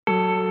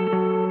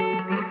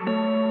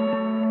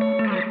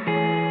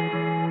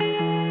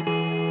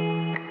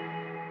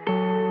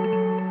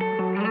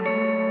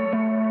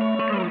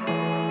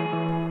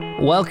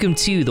Welcome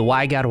to the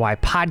Why God Why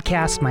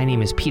podcast. My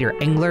name is Peter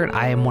Englert.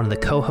 I am one of the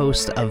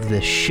co-hosts of the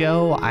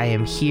show. I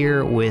am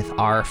here with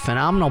our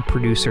phenomenal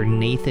producer,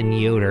 Nathan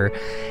Yoder.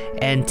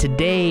 And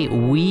today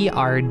we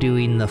are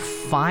doing the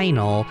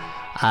final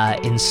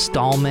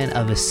installment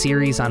of a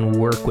series on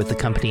work with the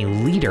company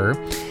Leader.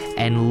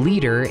 And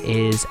Leader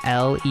is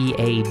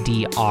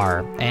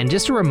Leadr. And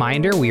just a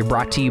reminder, we are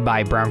brought to you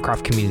by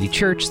Browncroft Community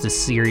Church. This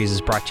series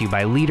is brought to you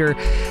by Leader.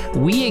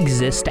 We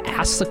exist to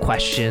ask the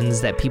questions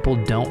that people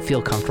don't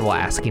feel comfortable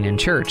asking in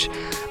church.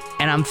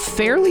 And I'm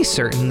fairly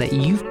certain that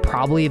you've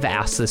probably have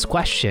asked this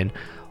question: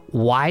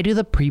 why do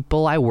the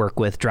people I work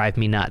with drive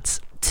me nuts?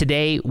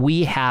 Today,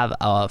 we have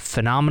a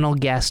phenomenal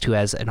guest who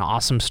has an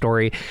awesome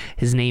story.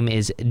 His name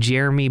is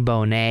Jeremy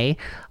Bonet.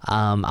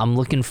 I'm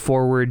looking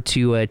forward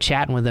to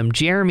chatting with him.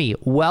 Jeremy,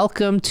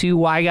 welcome to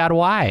Why God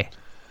Why.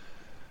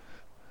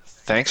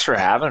 Thanks for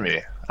having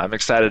me. I'm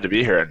excited to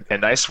be here.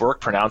 And nice work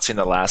pronouncing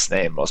the last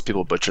name. Most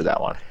people butcher that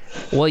one.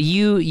 Well,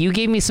 you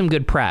gave me some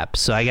good prep,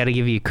 so I got to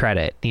give you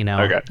credit. You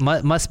know, okay.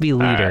 Must be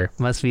Leader. Right.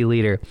 Must be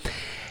Leader.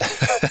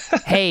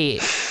 Hey,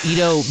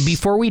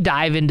 before we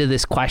dive into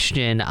this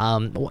question,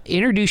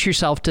 introduce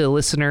yourself to the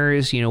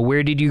listeners.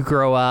 Where did you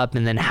grow up,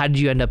 and then how did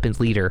you end up in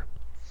Leader?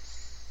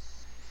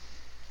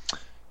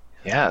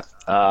 Yeah.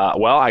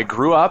 Well, I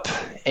grew up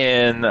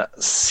in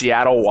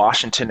Seattle,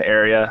 Washington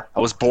area.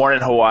 I was born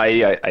in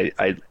Hawaii.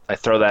 I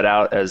throw that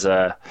out as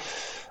a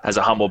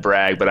humble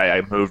brag, but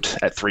I moved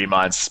at 3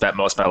 months, spent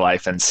most of my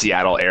life in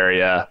Seattle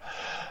area,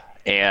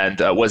 and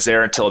was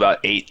there until about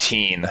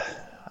 18.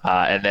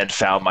 And then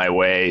found my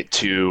way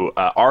to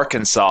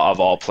Arkansas, of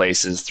all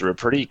places, through a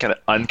pretty kind of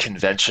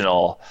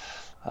unconventional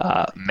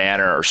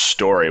manner or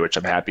story, which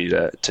I'm happy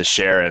to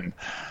share. And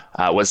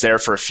was there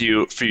for a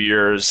few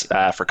years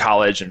for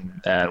college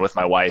and with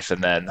my wife.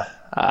 And then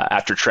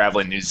after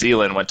traveling New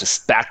Zealand, went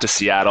back to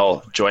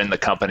Seattle, joined the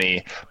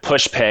company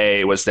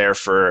PushPay, was there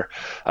for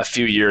a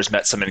few years,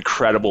 met some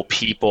incredible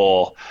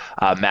people,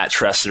 Matt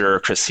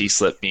Tressler, Chris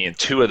Heaslip being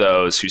two of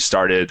those who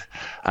started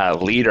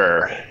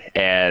Leader,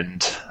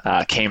 and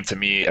came to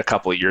me a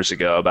couple of years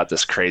ago about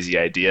this crazy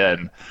idea.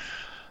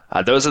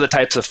 And those are the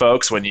types of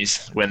folks when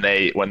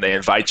they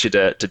invite you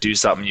to do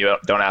something, you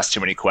don't ask too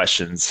many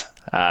questions,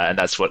 and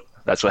that's what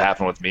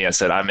happened with me. I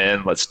said, I'm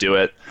in, let's do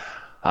it.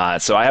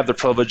 So I have the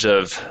privilege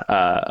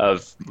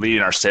of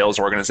leading our sales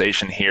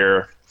organization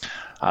here.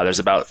 There's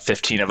about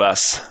 15 of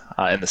us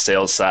in the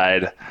sales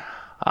side,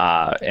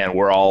 and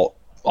we're all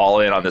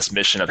in on this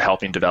mission of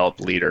helping develop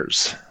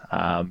leaders.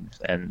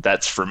 And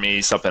that's, for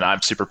me, something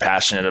I'm super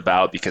passionate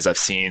about, because I've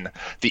seen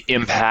the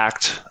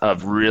impact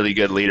of really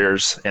good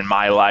leaders in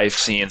my life,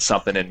 seeing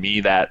something in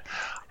me that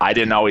I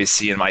didn't always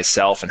see in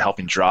myself and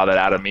helping draw that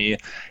out of me.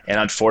 And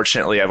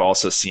unfortunately, I've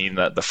also seen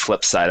the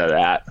flip side of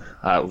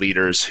that,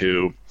 leaders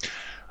who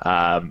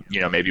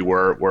maybe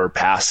were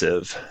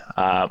passive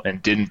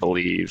and didn't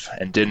believe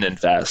and didn't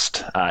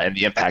invest, and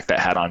the impact that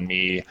had on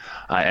me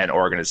and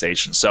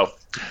organizations. So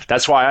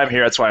that's why I'm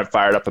here. That's why I'm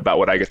fired up about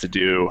what I get to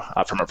do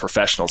from a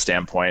professional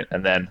standpoint.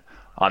 And then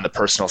on the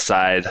personal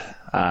side,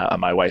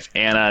 my wife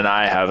Anna and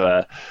I have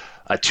a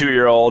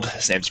 2-year-old.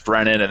 His name's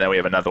Brennan, and then we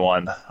have another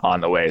one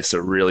on the way. So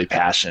really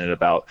passionate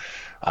about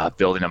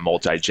building a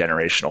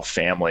multi-generational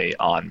family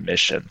on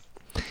mission.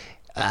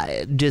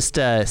 Just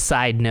a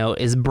side note,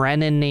 is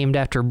Brennan named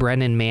after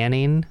Brennan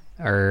Manning,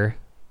 or?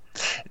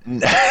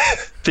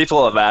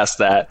 People have asked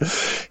that.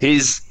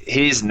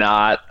 He's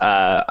not.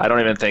 I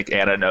don't even think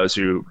Anna knows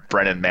who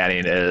Brennan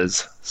Manning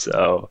is.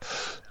 So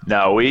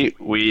no, we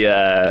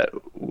I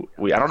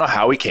don't know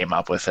how we came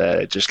up with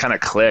it. It just kind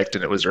of clicked,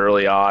 and it was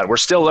early on. We're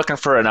still looking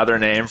for another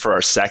name for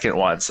our second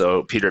one.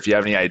 So Peter, if you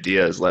have any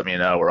ideas, let me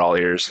know. We're all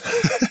ears.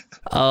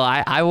 Oh,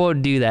 I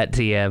won't do that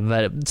to you,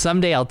 but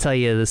someday I'll tell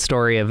you the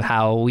story of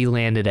how we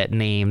landed at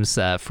names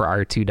for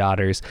our two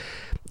daughters.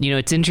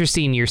 It's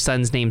interesting, your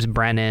son's name's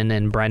Brennan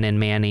and Brennan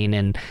Manning,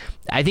 and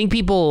I think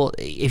people,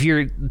 if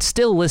you're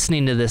still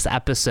listening to this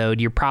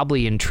episode, you're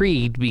probably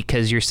intrigued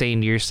because you're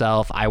saying to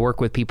yourself, I work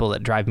with people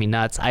that drive me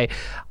nuts. I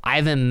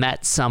haven't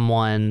met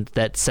someone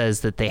that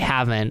says that they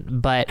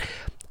haven't, but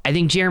I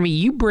think, Jeremy,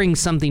 you bring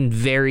something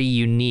very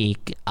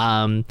unique.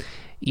 Brennan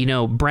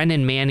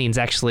Manning's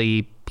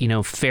actually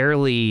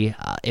fairly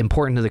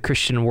important to the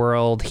Christian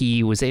world.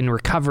 He was in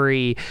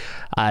recovery,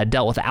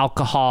 dealt with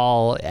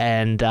alcohol,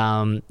 and,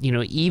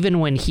 even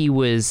when he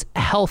was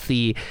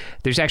healthy,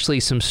 there's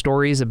actually some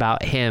stories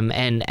about him.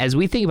 And as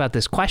we think about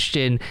this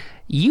question,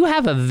 you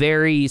have a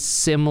very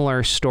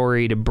similar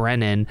story to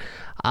Brennan,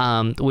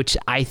 which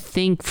I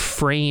think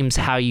frames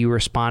how you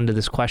respond to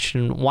this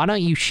question. Why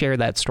don't you share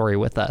that story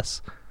with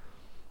us?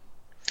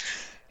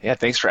 Yeah,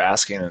 thanks for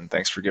asking, and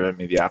thanks for giving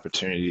me the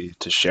opportunity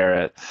to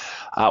share it.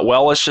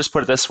 Well, let's just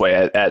put it this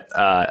way.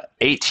 At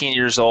 18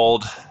 years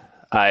old,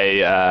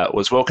 I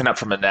was woken up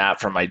from a nap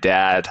from my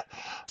dad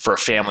for a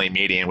family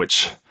meeting,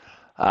 which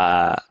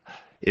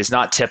is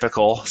not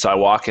typical. So I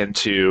walk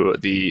into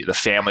the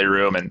family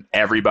room, and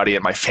everybody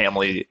in my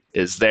family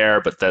is there,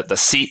 but the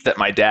seat that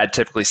my dad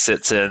typically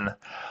sits in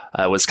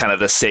was kind of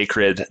the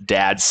sacred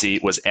dad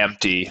seat was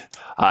empty,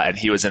 and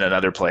he was in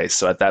another place.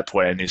 So at that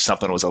point, I knew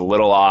something was a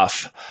little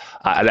off.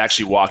 I'd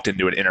actually walked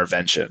into an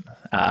intervention,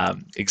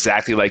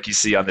 exactly like you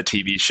see on the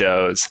TV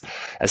shows.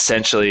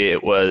 Essentially,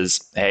 it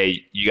was,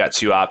 hey, you got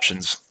two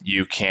options.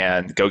 You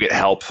can go get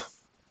help,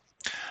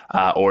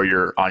 or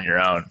you're on your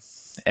own.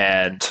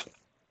 And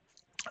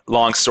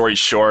long story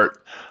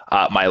short,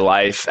 my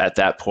life at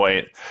that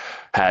point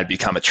had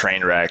become a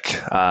train wreck,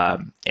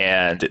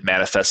 and it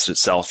manifested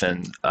itself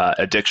in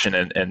addiction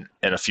in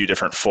a few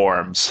different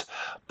forms,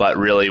 but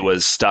really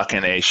was stuck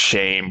in a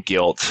shame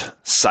guilt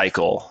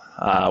cycle,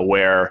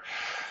 where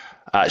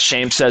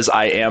shame says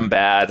I am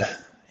bad,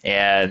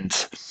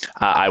 and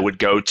I would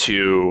go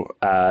to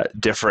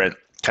different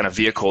kind of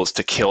vehicles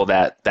to kill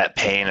that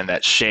pain and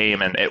that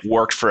shame, and it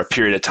worked for a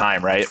period of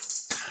time, right?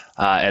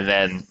 And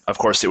then, of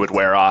course, it would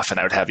wear off, and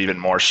I would have even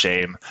more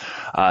shame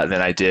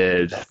than I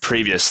did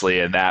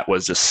previously. And that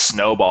was a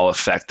snowball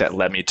effect that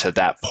led me to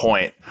that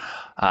point.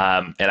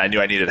 And I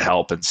knew I needed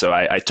help. And so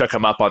I took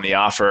him up on the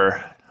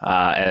offer,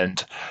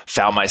 and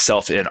found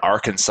myself in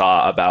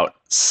Arkansas about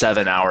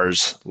 7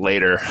 hours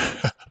later,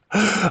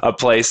 a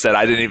place that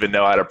I didn't even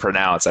know how to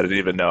pronounce. I didn't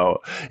even know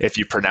if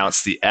you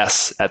pronounce the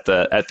S at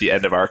the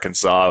end of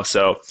Arkansas.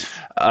 So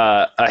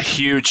a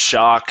huge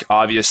shock,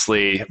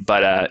 obviously,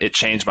 but it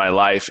changed my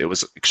life. It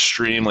was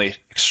extremely,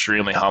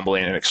 extremely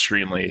humbling and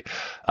extremely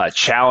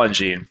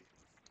challenging,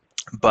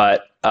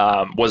 but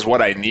was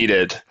what I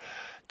needed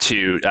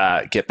to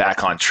get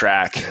back on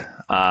track.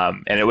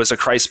 And it was a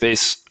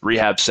Christ-based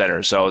rehab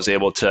center. So I was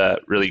able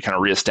to really kind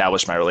of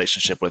reestablish my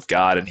relationship with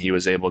God, and he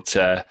was able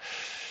to,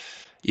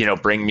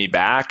 bring me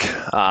back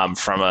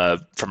from a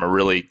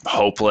really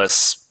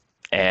hopeless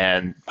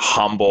and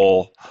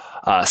humble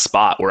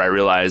spot where I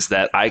realized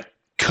that I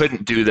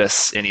couldn't do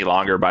this any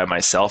longer by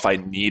myself. I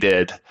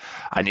needed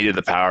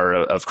the power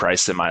of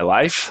Christ in my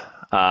life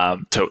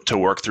to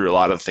work through a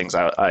lot of the things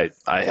I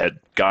had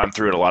gone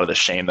through and a lot of the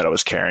shame that I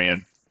was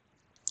carrying.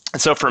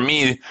 And so for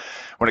me,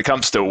 when it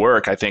comes to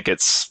work, I think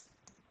it's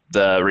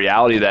the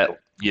reality that,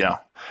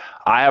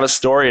 I have a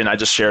story, and I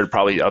just shared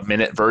probably a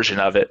minute version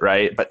of it,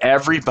 right? But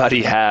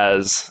everybody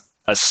has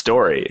a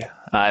story.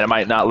 And it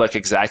might not look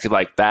exactly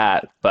like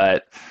that,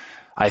 but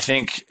I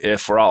think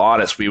if we're all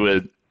honest, we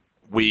would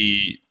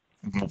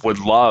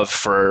love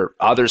for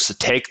others to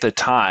take the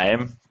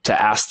time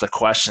to ask the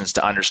questions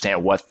to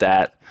understand what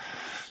that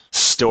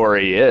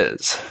story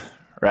is,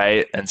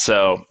 right? And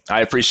so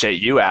I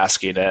appreciate you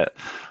asking it,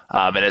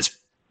 and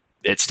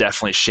it's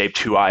definitely shaped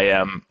who I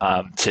am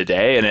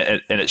today, and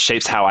it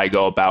shapes how I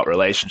go about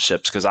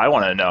relationships, because I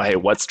want to know, hey,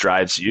 what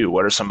drives you?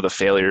 What are some of the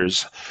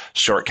failures,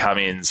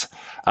 shortcomings,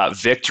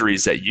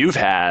 victories that you've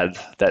had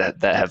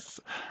that have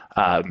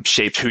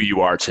shaped who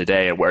you are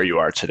today and where you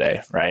are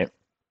today, right?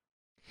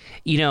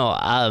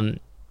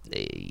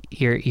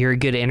 You're a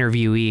good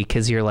interviewee,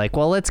 because you're like,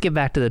 well, let's get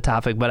back to the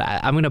topic, but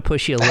I'm going to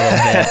push you a little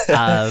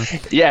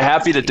bit. Yeah,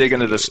 happy to dig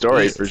into the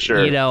story for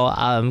sure.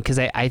 Because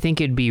I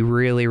think it'd be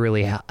really,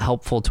 really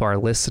helpful to our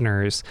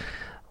listeners.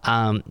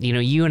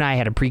 You and I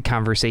had a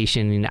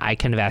pre-conversation, and I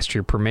kind of asked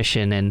your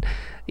permission, and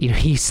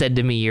you said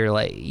to me,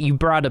 you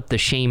brought up the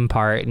shame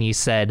part, and you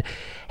said,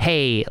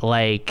 hey,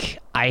 like,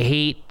 I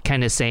hate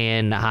kind of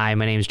saying, hi,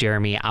 my name's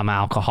Jeremy, I'm an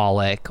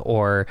alcoholic,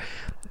 or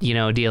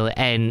deal.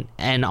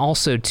 And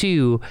also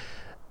too,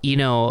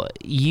 you're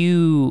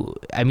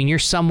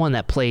someone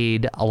that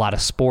played a lot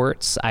of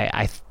sports.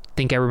 I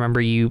think I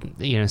remember you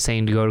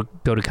saying to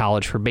go to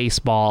college for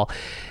baseball.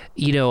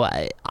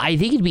 I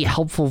think it'd be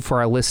helpful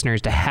for our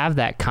listeners to have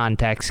that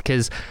context,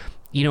 because,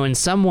 in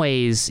some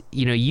ways,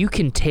 you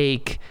can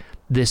take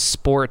this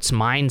sports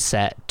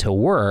mindset to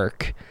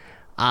work,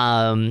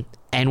 and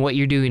what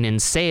you're doing in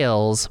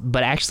sales,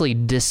 but actually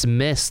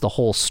dismiss the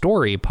whole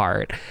story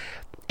part.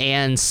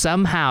 And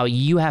somehow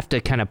you have to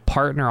kind of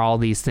partner all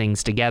these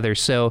things together.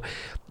 So,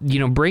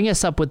 bring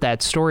us up with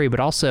that story, but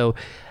also,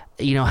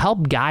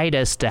 help guide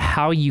us to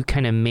how you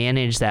kind of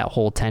manage that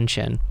whole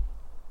tension.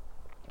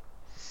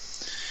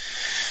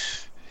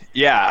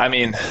 Yeah, I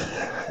mean,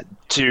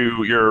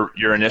 to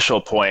your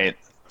initial point,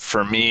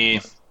 for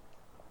me,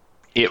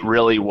 it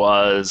really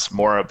was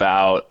more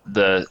about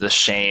the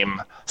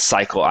shame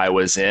cycle I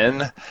was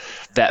in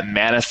that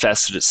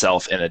manifested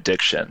itself in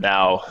addiction.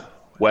 Now,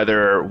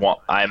 whether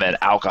I'm an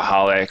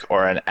alcoholic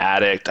or an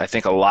addict, I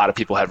think a lot of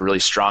people have really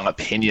strong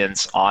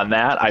opinions on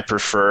that. I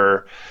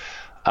prefer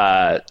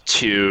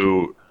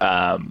to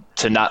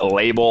not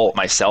label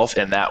myself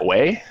in that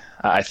way.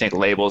 I think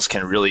labels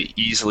can really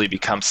easily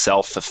become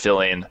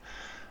self-fulfilling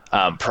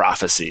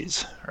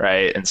prophecies,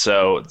 right? And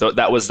so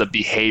that was the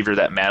behavior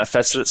that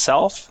manifested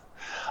itself,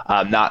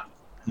 not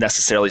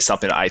necessarily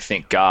something I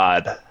think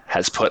God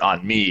has put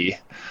on me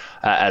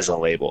as a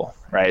label,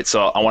 right?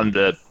 So I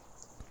wanted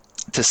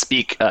to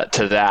speak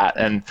to that,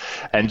 and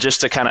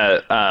just to kind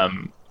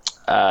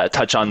of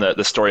touch on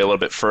the story a little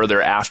bit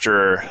further.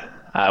 After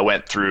I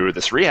went through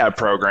this rehab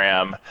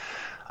program,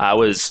 I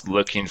was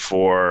looking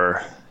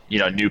for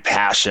new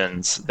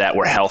passions that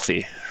were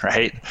healthy,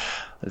 right?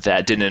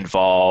 That didn't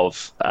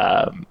involve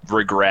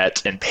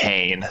regret and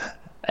pain,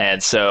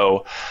 And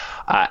so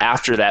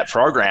after that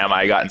program,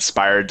 I got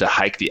inspired to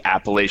hike the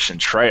Appalachian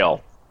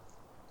Trail.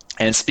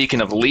 And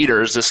speaking of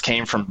leaders, this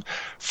came from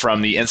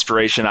the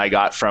inspiration I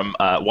got from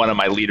one of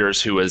my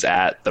leaders who was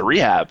at the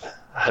rehab,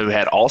 who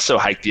had also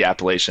hiked the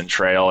Appalachian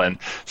Trail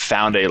and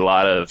found a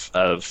lot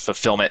of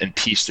fulfillment and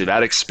peace through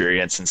that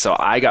experience. And so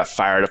I got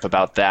fired up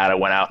about that. I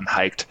went out and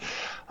hiked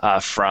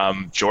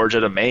from Georgia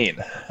to Maine.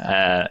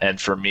 And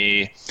for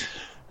me,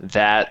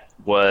 that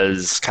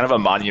was kind of a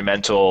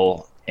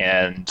monumental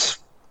and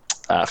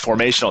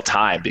formational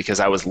time, because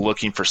I was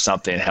looking for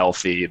something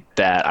healthy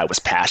that I was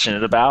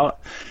passionate about.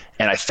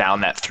 And I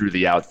found that through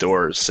the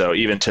outdoors. So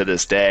even to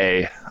this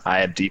day,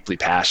 I am deeply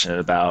passionate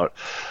about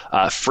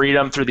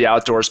freedom through the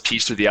outdoors,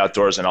 peace through the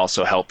outdoors, and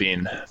also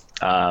helping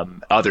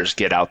others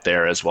get out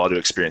there as well to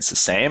experience the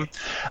same.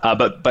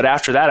 But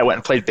after that, I went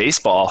and played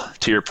baseball,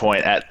 to your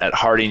point, at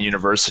Harding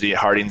University.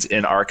 Harding's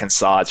in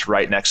Arkansas. It's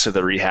right next to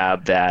the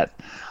rehab that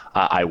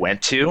I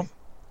went to.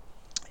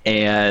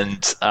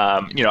 And,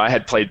 I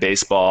had played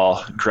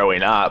baseball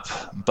growing up,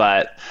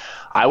 but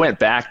I went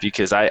back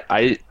because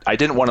I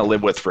didn't want to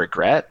live with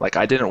regret. Like,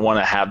 I didn't want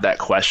to have that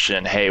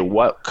question, hey,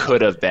 what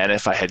could have been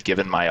if I had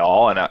given my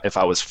all and if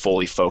I was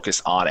fully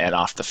focused on and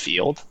off the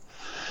field?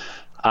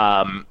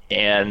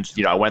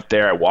 I went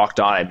there, I walked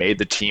on, I made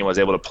the team, was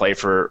able to play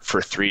for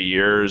 3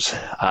 years,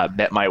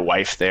 met my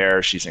wife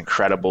there. She's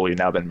incredible. We've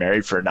now been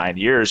married for 9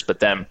 years. But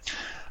then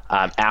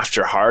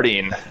after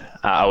Harding,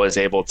 I was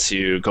able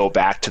to go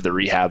back to the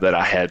rehab that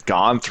I had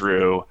gone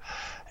through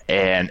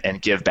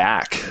and give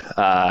back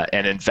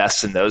and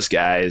invest in those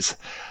guys.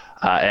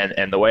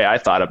 And the way I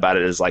thought about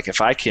it is, like, if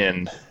I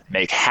can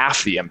make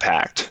half the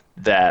impact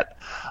that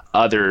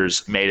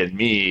others made in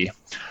me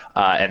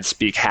and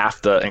speak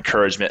half the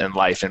encouragement in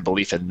life and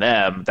belief in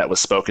them that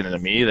was spoken into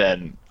me,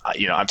 then,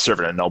 I'm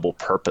serving a noble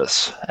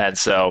purpose. And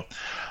so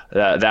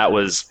that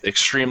was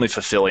extremely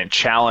fulfilling,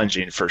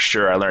 challenging for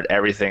sure. I learned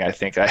everything I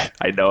think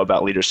I know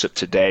about leadership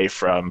today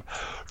from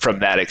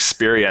that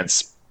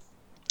experience.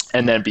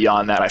 And then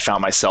beyond that, I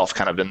found myself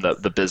kind of in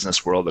the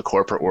business world, the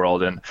corporate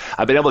world. And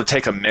I've been able to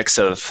take a mix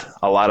of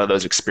a lot of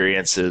those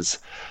experiences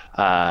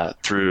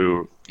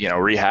through,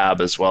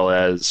 rehab as well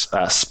as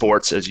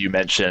sports, as you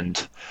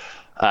mentioned,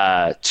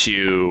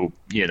 to,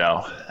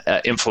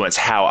 influence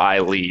how I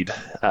lead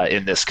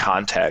in this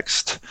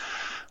context.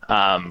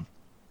 And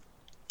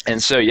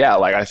so,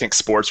 I think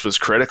sports was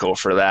critical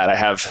for that. I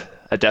have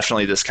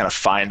definitely this kind of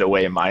find a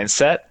way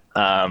mindset,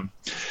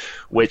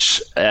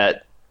 which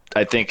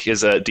I think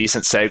is a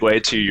decent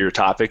segue to your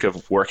topic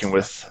of working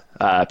with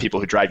people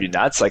who drive you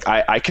nuts. Like,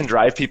 I can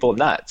drive people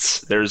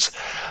nuts. There's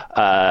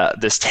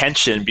this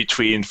tension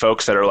between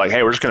folks that are like,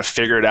 hey, we're just going to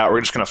figure it out.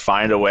 We're just going to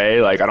find a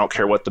way. Like, I don't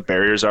care what the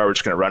barriers are. We're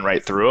just going to run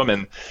right through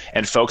them.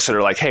 And folks that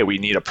are like, hey, we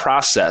need a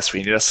process.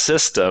 We need a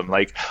system.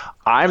 Like,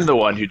 I'm the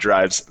one who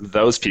drives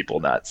those people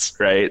nuts,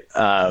 right?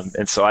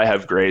 And so I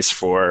have grace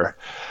for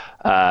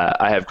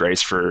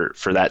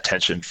that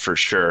tension for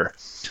sure.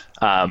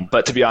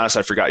 But to be honest,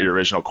 I forgot your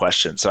original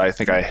question. So I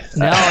think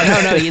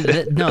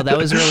No, that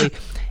was really,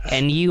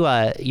 and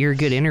you're a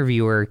good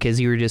interviewer because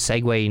you were just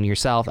segueing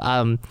yourself.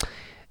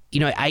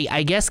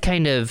 I guess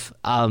kind of,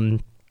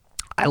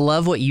 I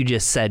love what you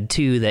just said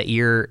too, that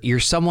you're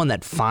someone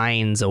that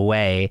finds a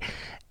way,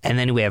 and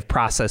then we have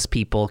process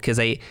people. Cause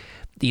I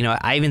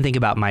even think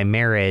about my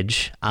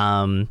marriage.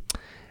 My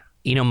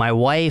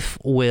wife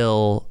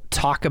will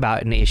talk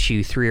about an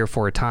issue 3 or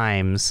 4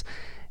 times,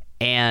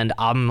 and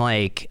I'm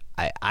like,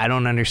 I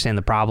don't understand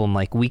the problem.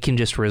 Like, we can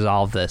just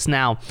resolve this.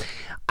 Now,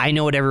 I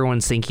know what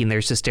everyone's thinking.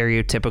 There's a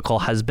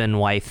stereotypical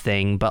husband-wife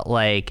thing, but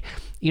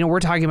we're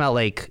talking about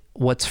like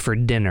what's for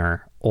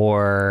dinner,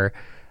 or,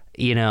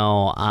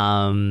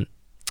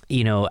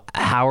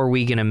 how are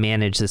we going to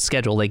manage the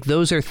schedule? Like,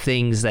 those are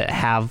things that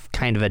have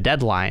kind of a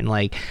deadline.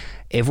 Like,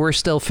 if we're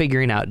still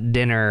figuring out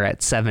dinner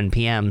at 7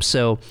 p.m.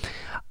 So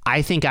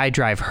I think I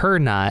drive her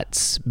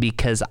nuts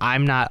because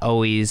I'm not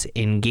always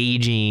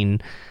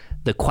engaging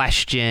the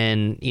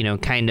question,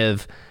 kind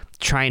of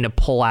trying to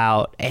pull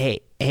out, hey,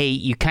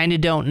 you kind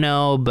of don't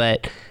know,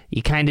 but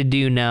you kind of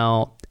do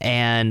know.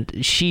 And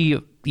she,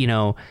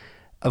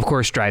 of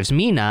course, drives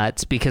me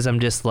nuts because I'm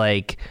just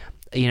like,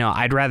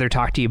 I'd rather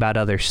talk to you about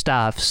other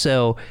stuff.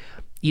 So,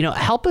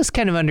 help us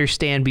kind of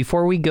understand,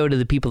 before we go to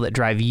the people that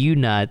drive you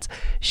nuts,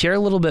 share a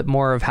little bit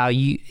more of how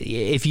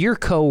if your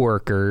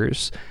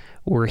coworkers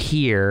were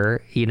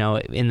here,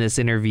 in this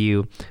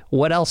interview,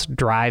 what else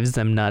drives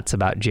them nuts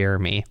about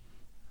Jeremy?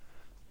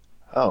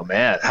 Oh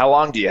man, how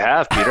long do you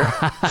have, Peter?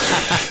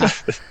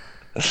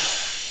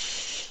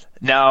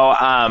 No,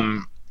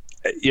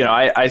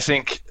 I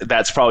think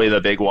that's probably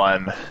the big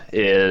one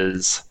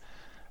is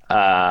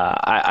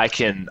I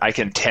can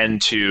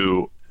tend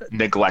to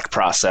neglect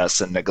process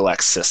and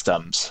neglect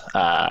systems.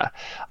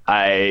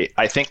 I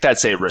think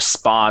that's a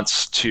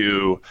response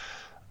to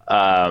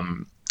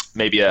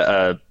maybe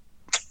a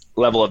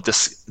level of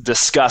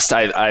disgust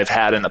I've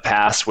had in the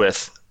past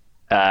with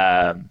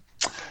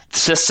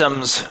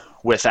systems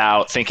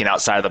without thinking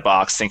outside of the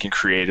box, thinking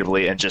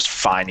creatively, and just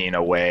finding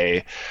a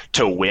way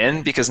to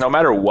win. Because no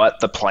matter what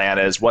the plan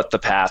is, what the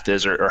path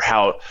is, or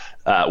how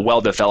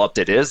well developed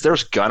it is,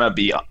 there's gonna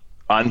be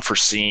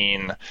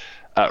unforeseen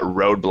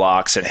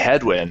roadblocks and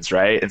headwinds,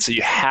 right? And so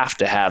you have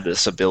to have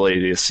this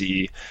ability to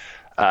see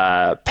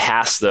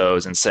past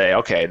those and say,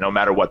 okay, no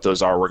matter what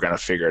those are, we're going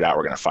to figure it out.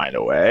 We're going to find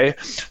a way.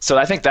 So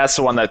I think that's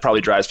the one that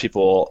probably drives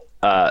people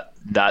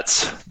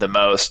nuts the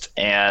most.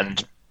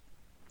 And,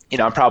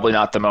 I'm probably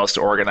not the most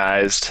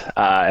organized,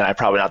 and I'm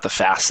probably not the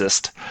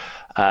fastest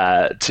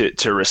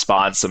to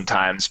respond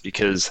sometimes,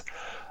 because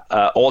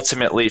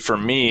ultimately for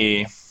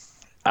me,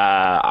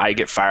 I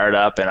get fired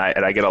up and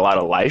I get a lot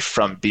of life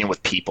from being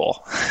with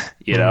people,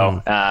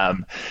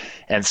 and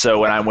so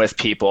when I'm with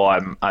people,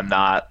 I'm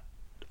not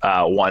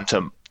one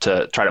to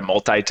try to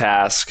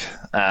multitask,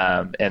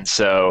 and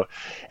so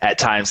at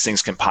times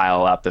things can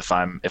pile up if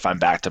I'm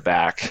back to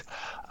back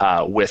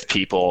with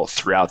people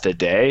throughout the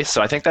day.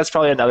 So I think that's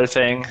probably another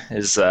thing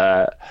is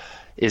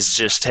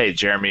just, hey,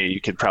 Jeremy, you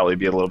could probably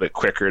be a little bit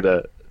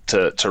quicker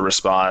to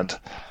respond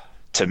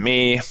to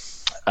me.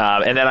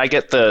 And then I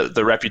get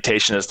the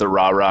reputation as the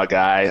rah-rah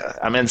guy.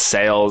 I'm in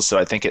sales, so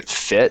I think it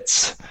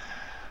fits.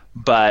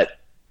 But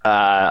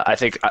I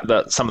think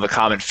some of the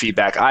common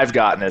feedback I've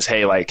gotten is,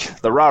 hey, like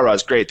the rah-rah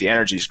is great, the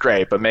energy is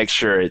great, but make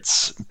sure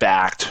it's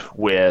backed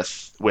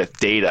with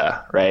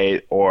data,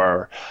 right?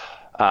 Or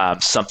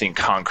something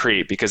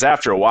concrete. Because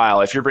after a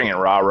while, if you're bringing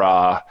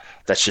rah-rah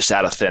that's just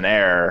out of thin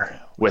air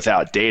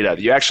without data,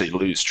 you actually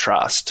lose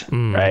trust,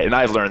 right? And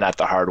I've learned that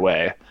the hard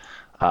way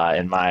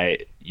in my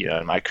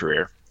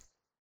career.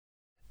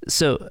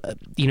 So,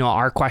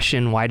 our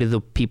question, why do the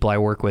people I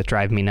work with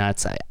drive me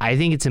nuts? I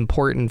think it's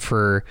important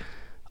for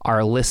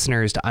our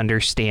listeners to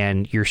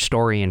understand your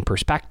story and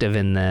perspective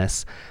in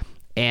this,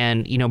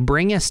 and,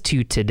 bring us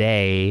to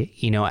today,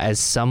 as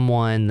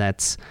someone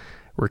that's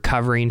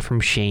recovering from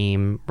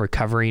shame,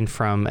 recovering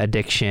from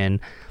addiction.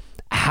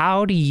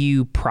 How do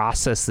you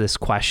process this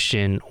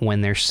question when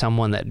there's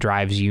someone that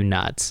drives you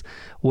nuts?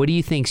 What do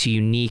you think's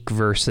unique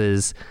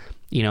versus,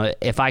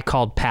 if I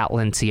called Pat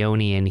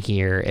Lencioni in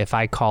here, if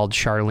I called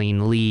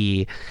Charlene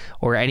Lee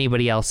or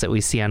anybody else that we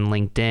see on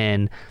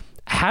LinkedIn,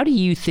 how do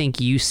you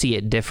think you see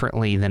it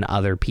differently than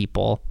other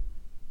people?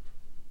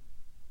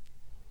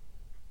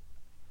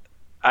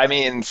 I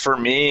mean, for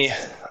me,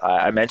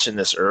 I mentioned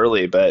this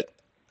early, but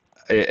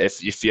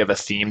if you have a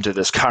theme to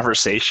this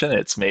conversation,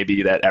 it's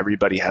maybe that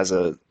everybody has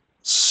a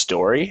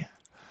story.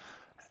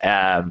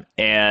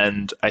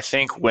 And I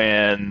think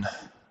when,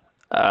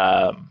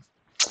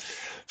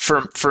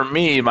 for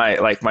me,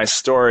 my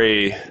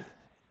story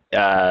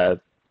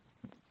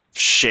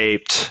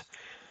shaped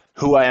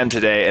who I am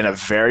today in a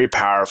very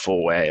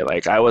powerful way.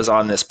 Like I was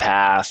on this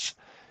path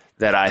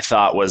that I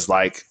thought was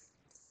like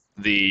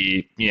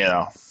the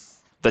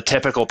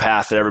typical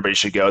path that everybody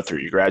should go through.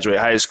 You graduate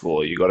high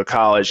school, you go to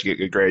college, you get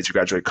good grades, you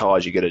graduate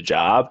college, you get a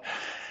job.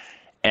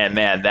 And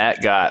man,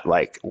 that got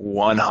like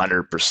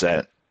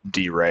 100%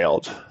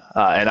 derailed.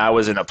 And I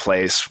was in a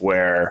place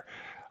where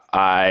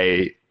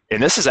and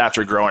this is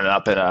after growing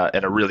up in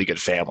a really good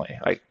family,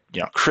 like,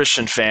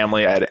 Christian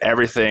family. I had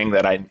everything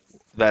that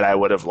I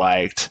would have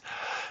liked,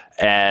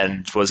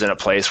 and was in a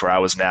place where I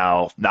was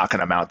now not going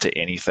to amount to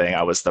anything.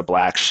 I was the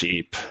black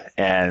sheep,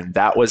 and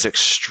that was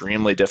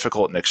extremely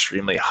difficult and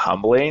extremely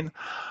humbling.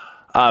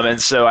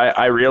 And so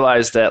I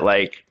realized that,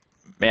 like,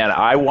 man,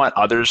 I want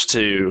others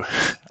to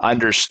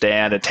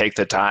understand and take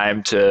the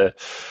time to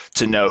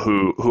know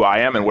who I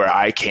am and where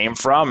I came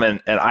from. And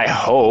I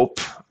hope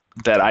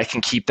that I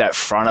can keep that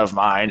front of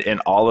mind in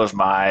all of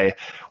my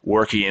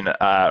working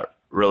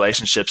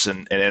relationships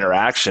and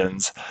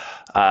interactions,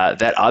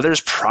 that others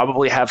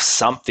probably have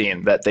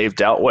something that they've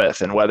dealt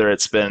with. And whether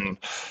it's been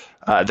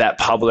that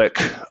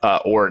public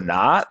or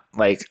not,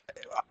 like,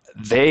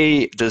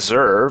 they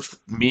deserve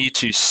me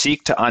to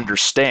seek to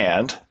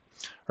understand,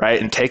 right,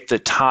 and take the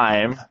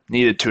time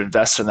needed to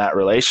invest in that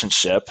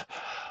relationship,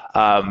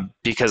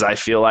 because I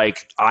feel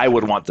like I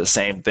would want the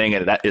same thing,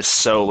 and that is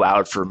so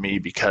loud for me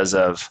because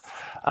of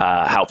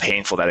how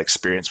painful that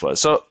experience was.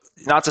 So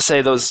not to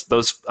say those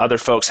other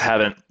folks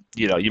haven't,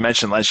 you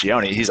mentioned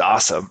Lencioni, he's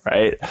awesome,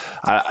 right?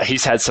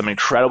 He's had some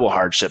incredible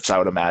hardships, I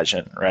would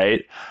imagine,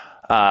 right?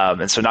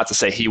 And so not to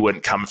say he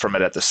wouldn't come from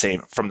it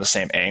from the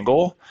same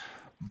angle,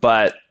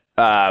 but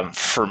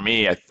for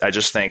me, I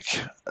just think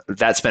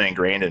that's been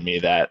ingrained in me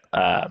that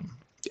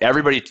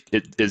everybody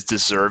is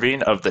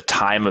deserving of the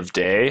time of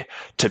day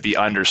to be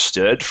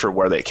understood for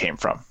where they came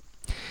from.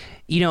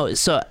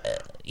 So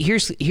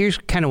here's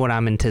kind of what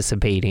I'm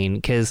anticipating,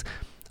 because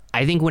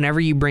I think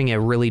whenever you bring a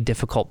really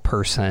difficult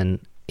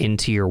person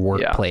into your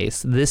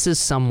workplace, this is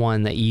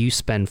someone that you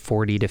spend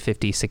 40 to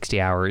 50, 60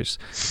 hours,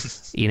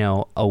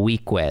 a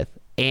week with.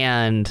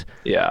 And,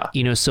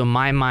 so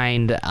my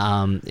mind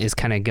is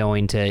kind of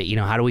going to,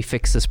 how do we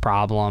fix this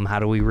problem? How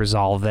do we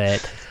resolve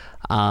it?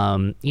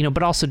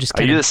 But also just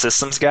kind of... Are you the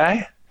systems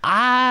guy?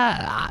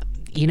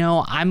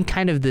 I'm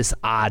kind of this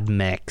odd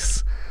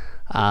mix.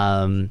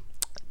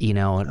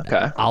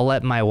 Okay. I'll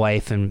let my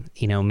wife and,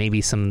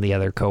 maybe some of the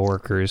other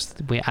coworkers,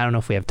 I don't know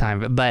if we have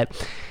time, but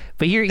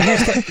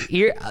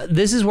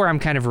this is where I'm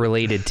kind of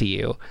related to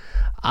you.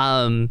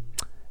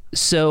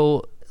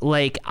 So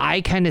like,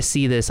 I kind of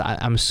see this,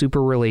 I'm a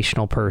super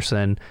relational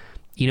person.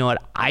 You know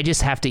what? I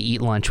just have to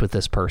eat lunch with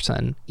this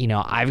person.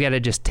 I've got to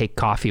just take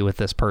coffee with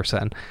this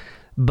person.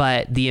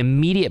 But the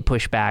immediate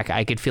pushback,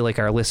 I could feel like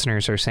our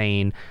listeners are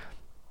saying,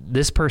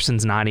 this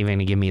person's not even going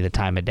to give me the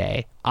time of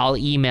day. I'll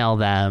email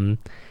them,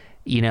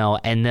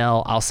 and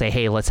I'll say,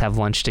 hey, let's have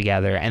lunch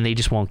together. And they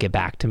just won't get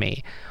back to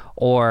me.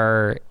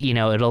 Or,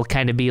 it'll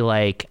kind of be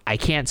like, I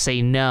can't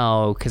say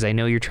no because I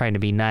know you're trying to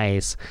be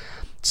nice.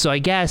 So I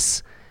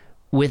guess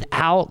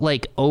without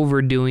like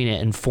overdoing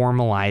it and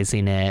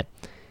formalizing it,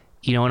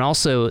 and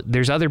also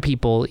there's other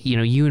people,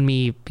 you and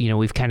me,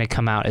 we've kind of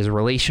come out as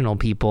relational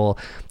people.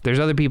 There's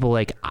other people,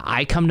 like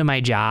I come to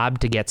my job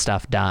to get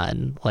stuff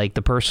done, like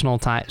the personal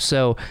time.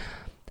 So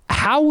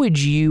how would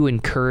you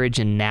encourage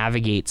and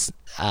navigate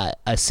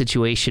a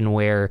situation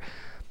where,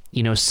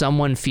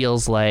 someone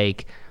feels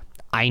like,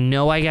 I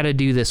know I got to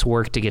do this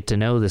work to get to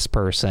know this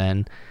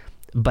person,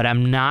 but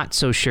I'm not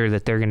so sure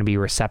that they're going to be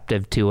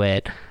receptive to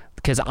it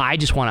because I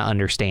just want to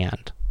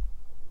understand.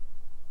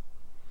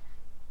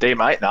 They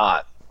might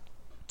not.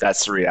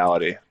 That's the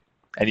reality.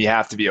 And you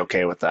have to be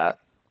okay with that.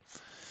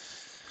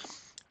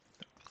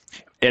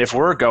 And if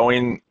we're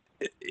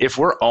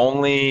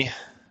only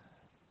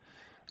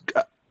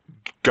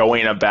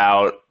going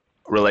about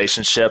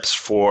relationships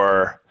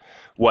for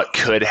what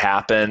could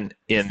happen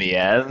in the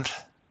end,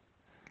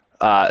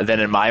 then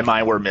in my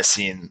mind, we're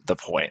missing the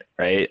point,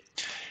 right?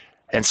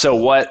 And so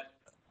what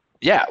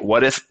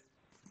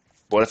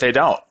if they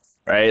don't,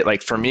 right?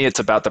 Like for me, it's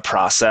about the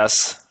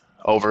process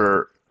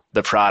over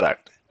the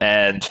product.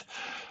 And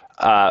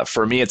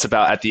for me, it's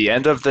about at the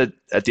end of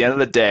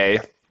the day,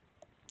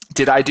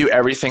 did I do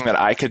everything that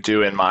I could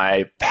do in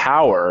my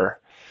power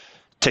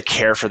to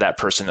care for that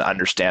person, to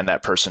understand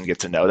that person, get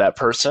to know that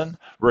person,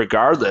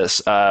 regardless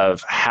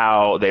of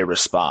how they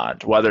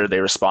respond, whether they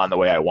respond the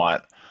way I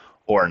want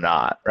or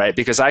not, right?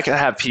 Because I can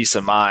have peace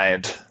of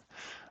mind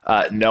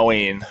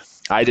knowing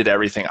I did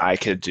everything I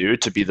could do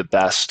to be the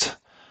best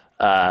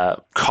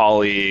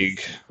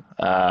colleague,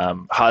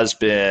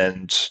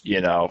 husband,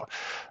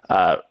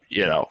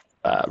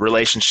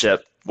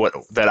 relationship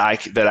that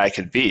I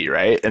could be,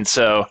 right? And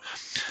so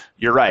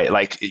you're right.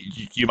 Like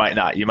you might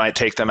not. You might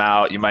take them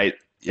out. You might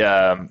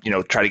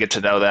try to get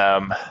to know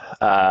them.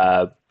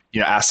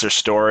 Ask their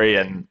story,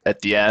 and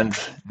at the end,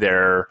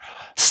 they're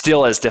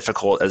still as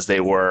difficult as they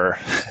were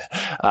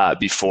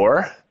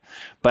before.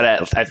 But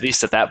at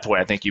least at that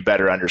point, I think you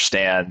better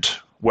understand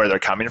where they're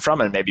coming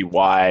from and maybe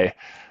why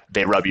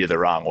they rub you the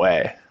wrong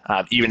way,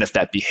 even if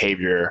that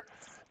behavior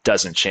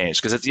doesn't change.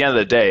 Because at the end of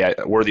the day,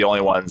 we're the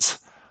only ones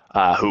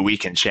who we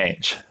can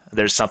change.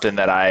 There's something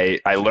that I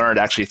learned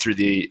actually through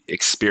the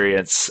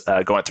experience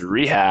going through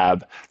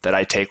rehab that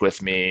I take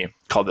with me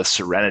called the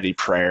Serenity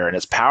Prayer. And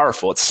it's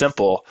powerful. It's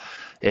simple.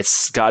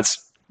 It's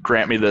God's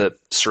grant me the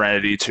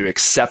serenity to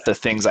accept the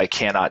things I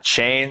cannot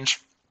change,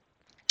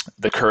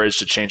 the courage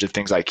to change the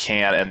things I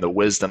can, and the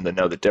wisdom to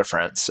know the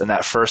difference. And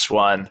that first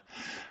one,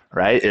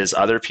 right, is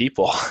other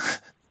people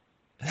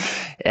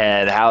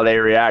and how they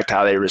react,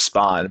 how they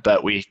respond.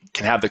 But we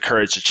can have the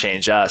courage to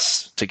change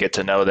us, to get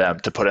to know them,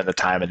 to put in the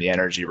time and the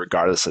energy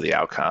regardless of the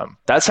outcome.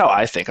 That's how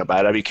I think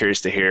about it. I'd be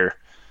curious to hear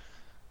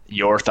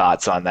your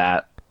thoughts on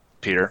that,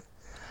 Peter.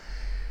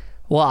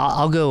 Well,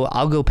 I'll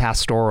go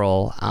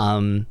pastoral.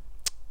 I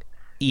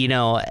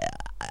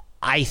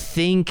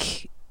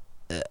think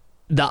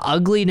the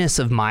ugliness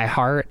of my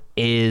heart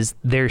is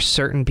there's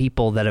certain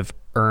people that have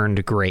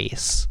earned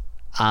grace.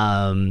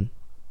 For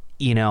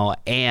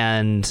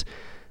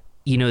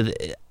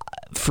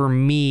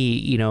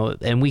me,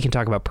 and we can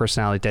talk about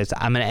personality types.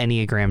 I'm an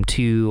Enneagram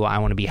 2. I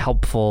want to be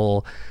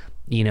helpful.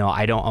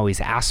 I don't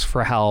always ask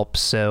for help.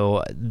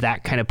 So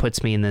that kind of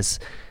puts me in this,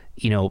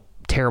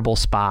 terrible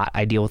spot.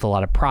 I deal with a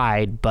lot of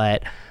pride,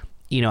 but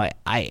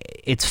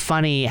it's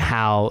funny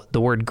how the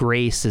word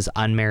grace is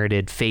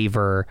unmerited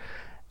favor,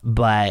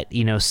 but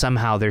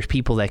somehow there's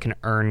people that can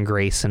earn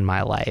grace in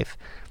my life.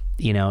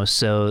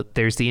 So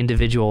there's the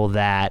individual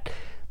that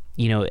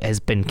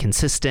has been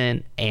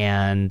consistent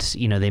and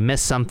they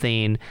miss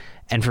something,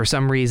 and for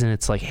some reason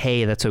it's like,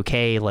 hey, that's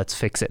okay, let's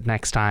fix it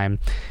next time.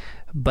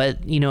 But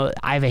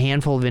I have a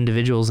handful of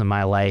individuals in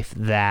my life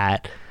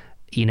that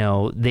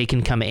they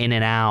can come in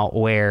and out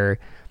where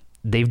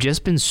they've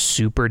just been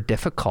super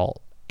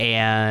difficult.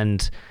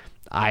 And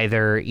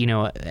either,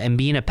 and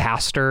being a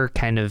pastor,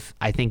 kind of,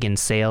 I think in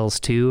sales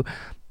too,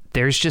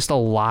 there's just a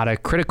lot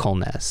of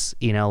criticalness,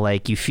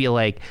 like you feel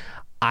like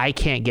I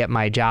can't get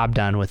my job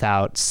done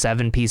without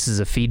 7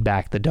 pieces of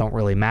feedback that don't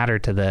really matter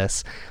to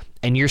this.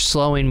 And you're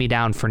slowing me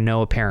down for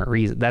no apparent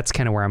reason. That's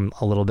kind of where I'm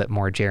a little bit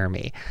more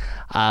Jeremy.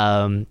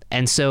 And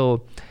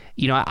so,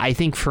 I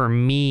think for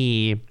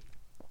me,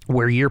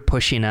 where you're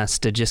pushing us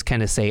to just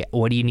kind of say,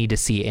 what do you need to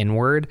see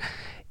inward?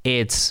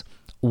 It's,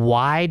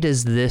 why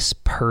does this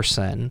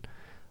person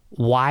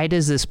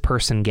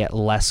get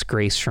less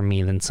grace from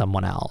me than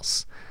someone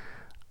else?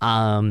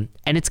 And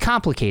it's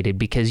complicated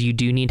because you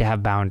do need to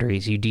have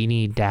boundaries, you do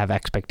need to have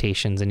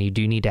expectations, and you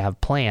do need to have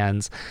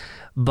plans.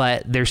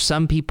 But there's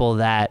some people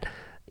that,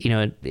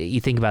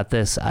 you think about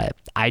this.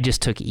 I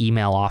just took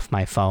email off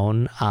my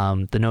phone,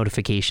 the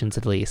notifications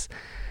at least.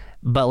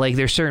 But like,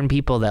 there's certain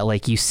people that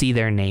like you see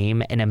their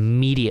name and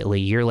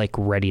immediately you're like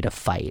ready to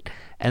fight.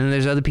 And then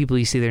there's other people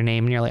you see their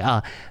name and you're like,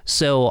 oh.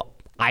 So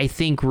I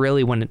think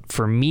really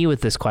for me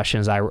with this question,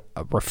 as I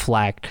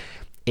reflect,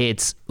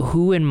 it's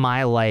who in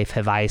my life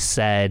have I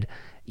said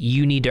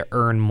you need to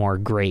earn more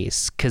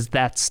grace? Because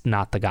that's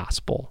not the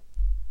gospel.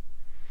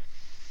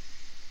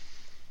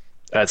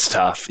 That's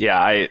tough. Yeah,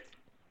 I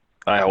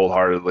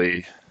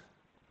wholeheartedly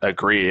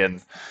agree.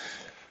 And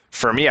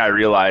for me, I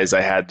realized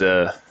I had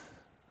to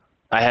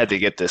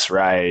get this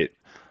right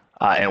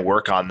and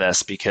work on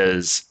this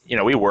because,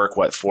 we work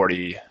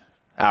 40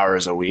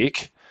 hours a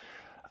week.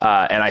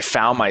 And I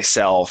found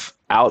myself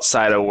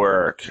outside of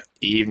work,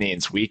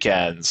 evenings,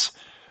 weekends,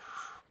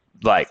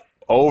 like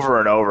over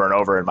and over and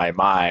over in my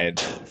mind,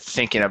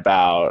 thinking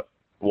about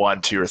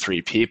 1, 2, or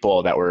 3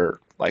 people that were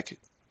like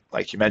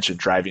you mentioned,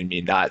 driving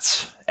me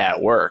nuts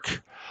at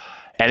work.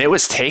 And it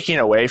was taking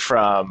away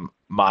from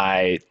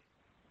my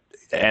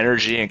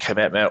energy and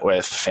commitment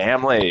with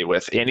family,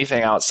 with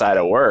anything outside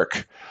of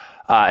work.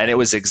 And it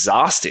was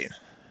exhausting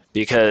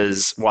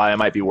because while I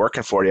might be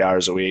working 40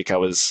 hours a week, I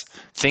was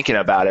thinking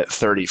about it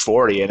 30,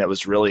 40, and it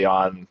was really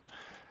on,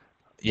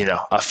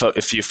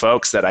 a few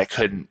folks that I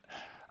couldn't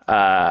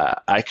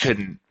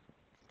learn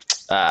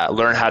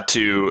how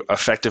to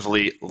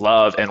effectively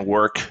love and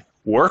work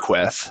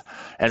with.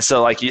 And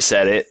so, like you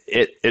said,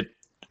 it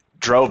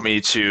drove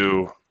me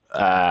to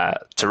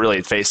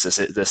really face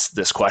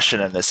this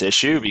question and this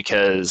issue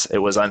because it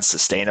was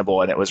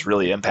unsustainable and it was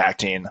really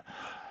impacting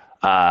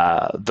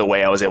the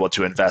way I was able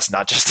to invest,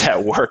 not just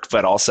at work,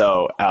 but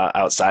also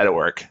outside of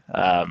work.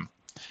 And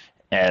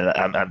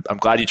I'm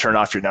glad you turned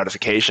off your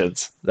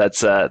notifications.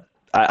 That's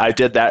I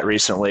did that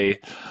recently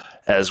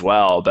as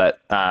well. But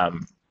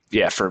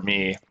for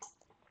me,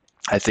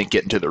 I think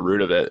getting to the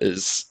root of it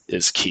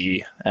is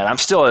key. And I'm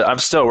still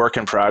a work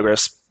in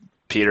progress,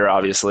 Peter,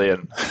 obviously,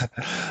 and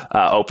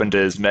open to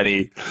as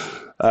many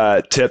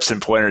tips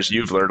and pointers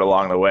you've learned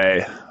along the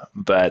way.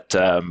 But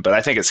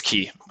I think it's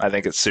key. I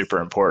think it's super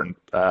important,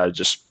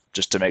 just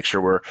to make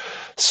sure we're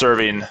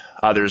serving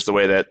others the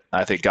way that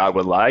I think God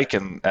would like,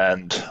 and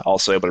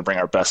also able to bring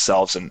our best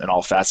selves in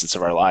all facets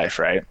of our life,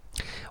 right?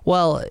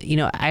 Well,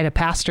 I had a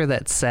pastor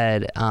that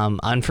said,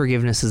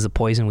 unforgiveness is a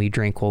poison we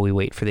drink while we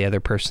wait for the other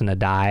person to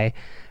die.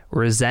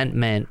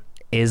 Resentment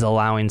is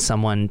allowing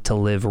someone to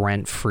live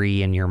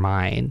rent-free in your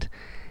mind.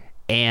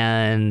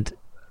 And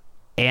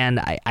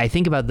I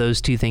think about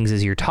those two things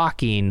as you're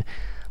talking.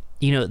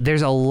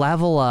 There's a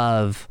level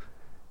of,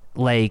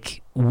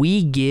 like,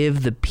 we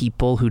give the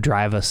people who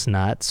drive us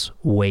nuts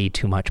way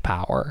too much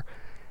power.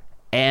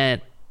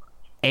 And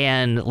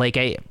like,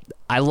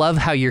 I love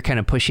how you're kind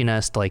of pushing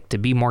us to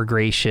be more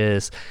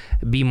gracious,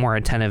 be more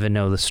attentive, and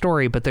know the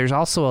story. But there's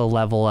also a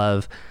level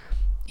of,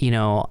 we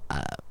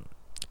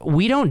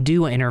don't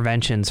do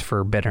interventions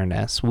for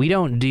bitterness. We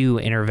don't do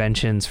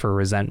interventions for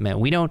resentment.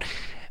 We don't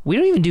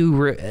even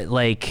do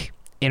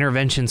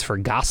interventions for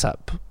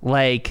gossip.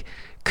 Like,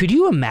 could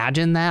you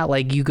imagine that?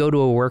 Like, you go to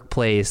a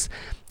workplace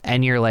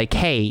and you're like,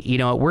 hey,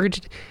 Brian,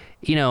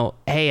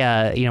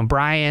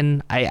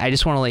 I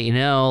just want to let you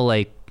know,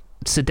 like,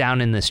 sit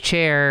down in this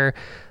chair.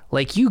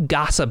 Like, you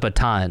gossip a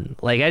ton.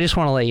 Like, I just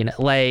want to let you know,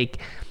 like,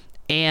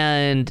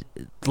 and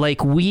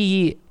like,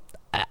 I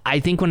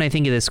think when I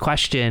think of this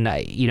question,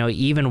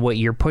 even what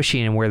you're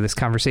pushing and where this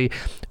conversation,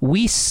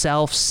 we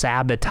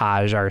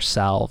self-sabotage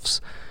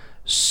ourselves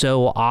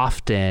so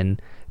often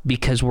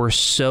because we're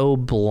so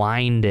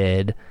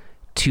blinded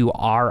to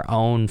our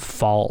own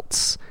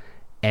faults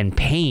and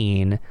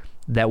pain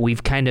that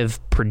we've kind of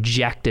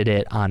projected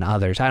it on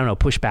others. I don't know,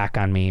 push back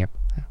on me.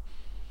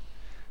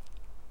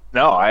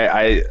 No,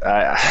 I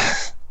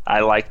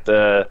like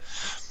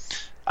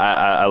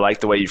I like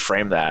the way you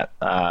frame that.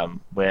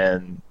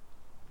 When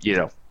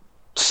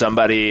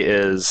somebody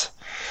is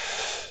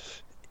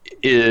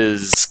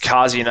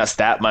causing us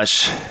that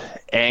much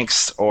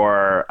angst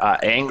or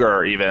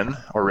anger, even,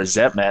 or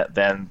resentment,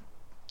 then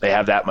they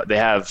have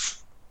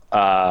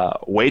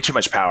way too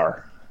much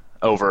power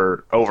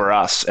over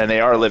us, and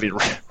they are living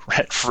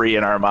rent free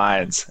in our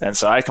minds. And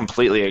so I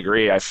completely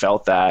agree. I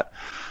felt that.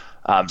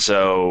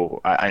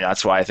 So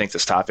that's why I think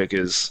this topic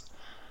is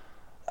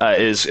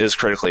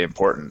critically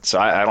important. So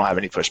I don't have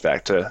any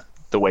pushback to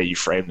the way you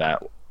frame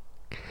that.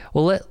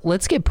 Well,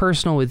 let's get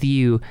personal with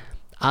you.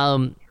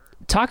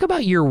 Talk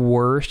about your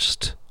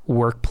worst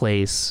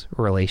workplace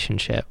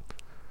relationship.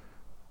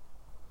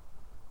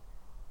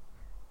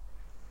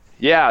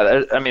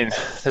 Yeah, I mean,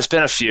 there's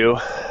been a few,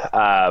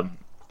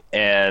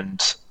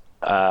 and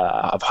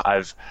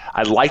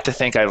I'd like to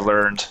think I've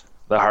learned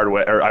the hard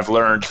way, or I've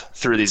learned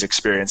through these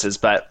experiences.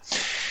 But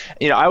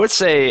I would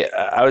say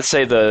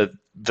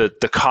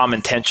the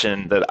common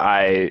tension that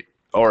I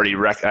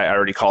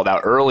already called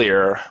out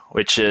earlier,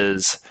 which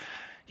is,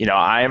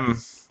 I'm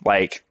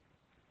like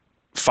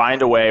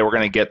find a way, we're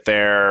going to get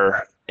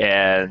there,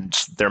 and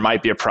there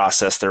might be a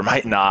process, there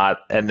might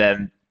not. And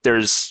then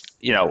there's,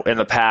 in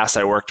the past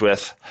I worked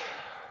with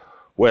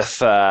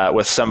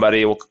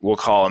somebody, we'll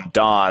call him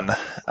Don,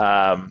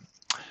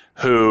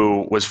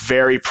 who was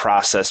very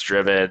process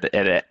driven,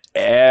 and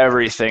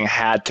everything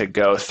had to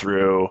go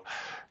through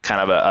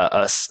kind of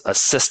a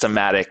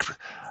systematic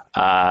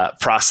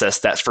process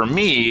that for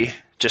me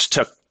just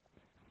took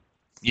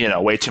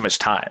way too much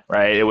time,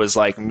 right? It was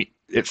like,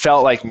 it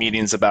felt like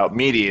meetings about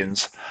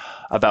meetings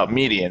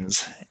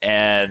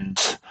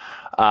and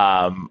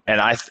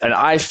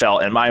I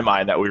felt in my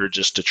mind that we were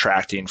just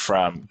detracting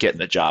from getting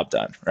the job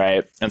done,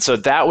 right? And so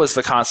that was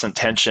the constant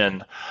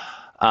tension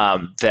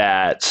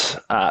that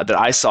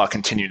I saw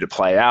continue to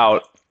play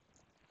out.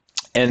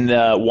 And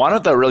one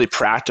of the really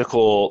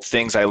practical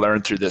things I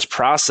learned through this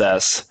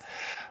process,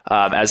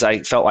 as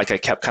I felt like I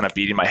kept kind of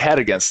beating my head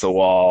against the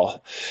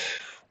wall,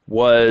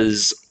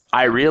 was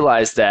I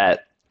realized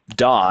that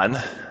Don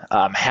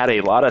had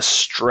a lot of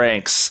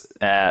strengths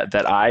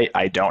that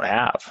I don't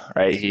have,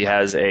 right? He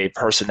has a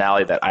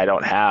personality that I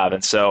don't have.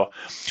 And so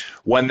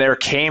when there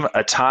came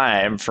a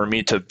time for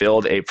me to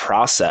build a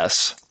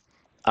process,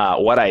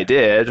 what I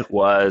did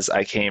was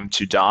I came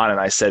to Don and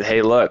I said,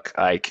 hey, look,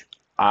 like,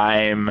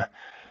 I'm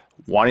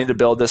wanting to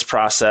build this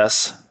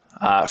process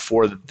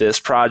for this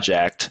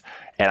project,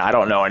 and I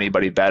don't know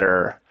anybody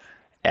better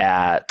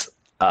at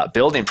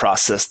building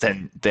process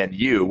than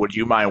you. Would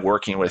you mind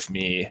working with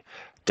me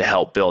to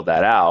help build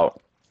that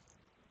out?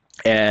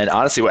 And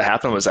honestly, what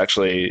happened was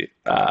actually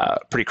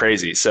pretty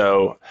crazy.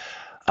 So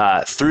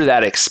through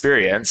that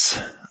experience,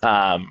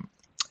 Don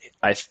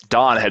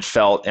had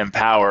felt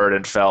empowered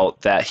and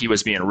felt that he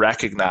was being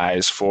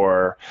recognized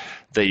for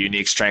the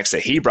unique strengths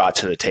that he brought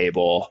to the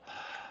table.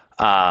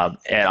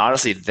 And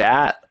honestly,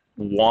 that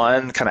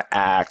one kind of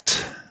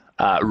act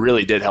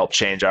really did help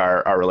change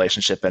our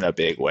relationship in a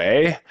big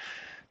way,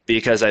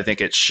 because I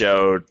think it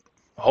showed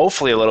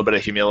hopefully a little bit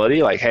of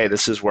humility, like, hey,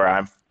 this is where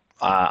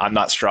I'm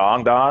not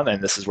strong, Don,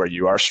 and this is where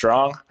you are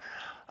strong.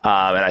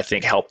 And I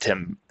think helped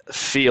him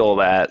feel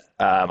that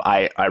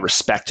I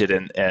respected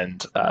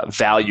and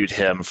valued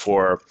him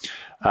for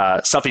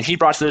something he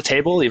brought to the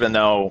table, even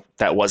though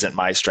that wasn't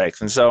my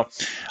strength. And so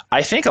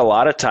I think a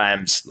lot of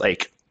times,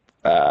 like,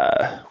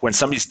 when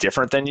somebody's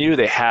different than you,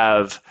 they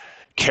have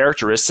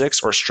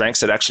characteristics or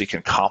strengths that actually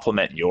can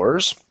complement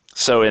yours.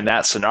 So in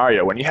that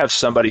scenario, when you have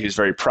somebody who's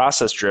very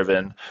process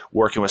driven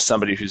working with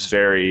somebody who's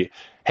very,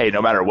 hey,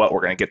 no matter what, we're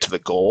going to get to the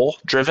goal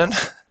driven,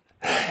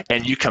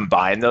 and you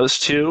combine those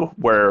two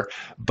where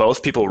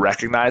both people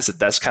recognize that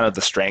that's kind of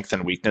the strength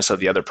and weakness of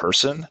the other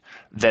person,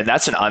 then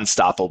that's an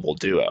unstoppable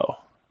duo.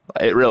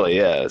 It really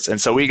is. And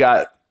so we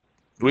got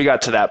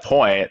to that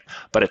point,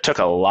 but it took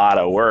a lot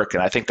of work.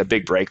 And I think the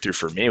big breakthrough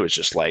for me was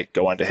just like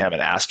going to him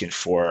and asking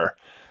for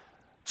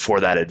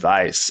that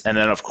advice. And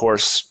then, of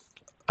course,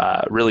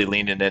 really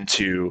leaning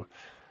into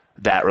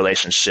that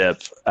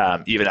relationship,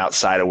 even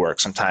outside of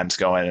work, sometimes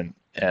going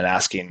and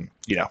asking,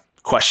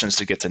 questions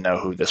to get to know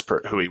who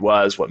he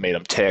was, what made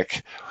him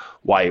tick,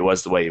 why he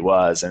was the way he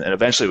was. And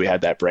eventually we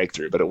had that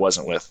breakthrough, but it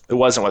wasn't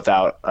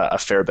without a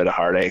fair bit of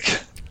heartache.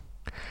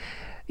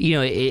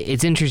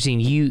 It's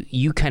interesting.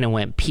 You kind of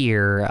went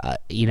peer.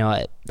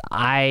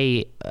 I'm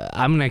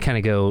going to kind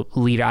of go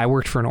leader. I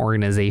worked for an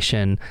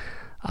organization.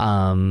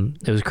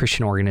 It was a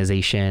Christian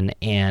organization,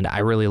 and I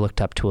really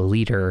looked up to a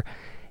leader.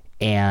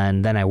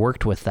 And then I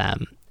worked with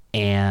them,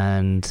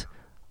 and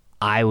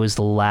I was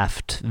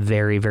left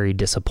very, very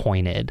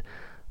disappointed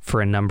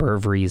for a number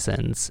of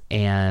reasons.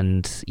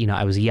 And,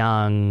 I was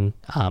young,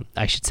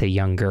 I should say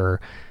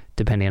younger,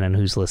 depending on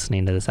who's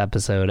listening to this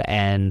episode.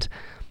 And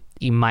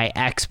my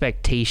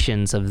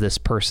expectations of this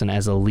person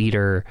as a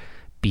leader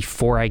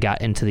before I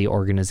got into the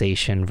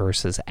organization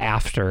versus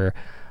after,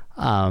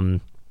 I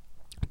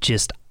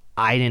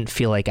didn't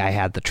feel like I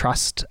had the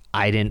trust.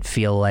 I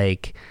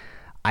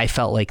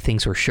felt like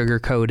things were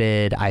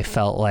sugar-coated. I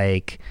felt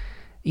like,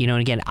 and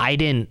again, I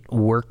didn't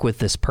work with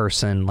this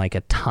person like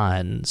a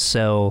ton.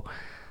 So,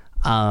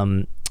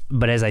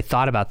 but as I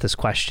thought about this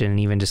question and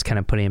even just kind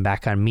of putting it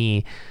back on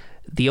me,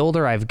 the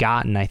older I've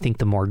gotten, I think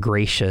the more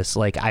gracious,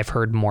 like I've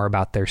heard more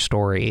about their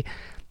story.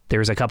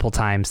 There's a couple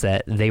times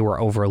that they were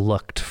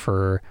overlooked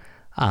for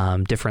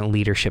different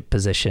leadership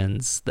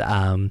positions.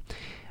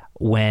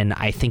 When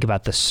I think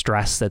about the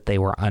stress that they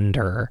were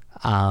under,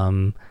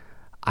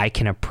 I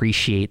can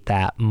appreciate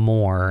that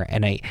more.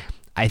 And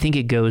I think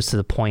it goes to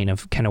the point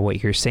of kind of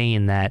what you're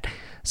saying, that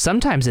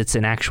sometimes it's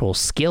an actual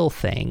skill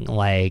thing.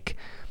 Like,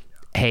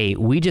 hey,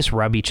 we just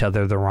rub each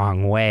other the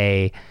wrong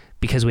way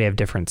because we have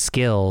different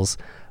skills.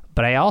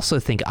 But I also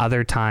think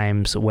other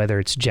times, whether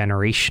it's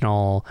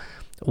generational,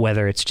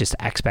 whether it's just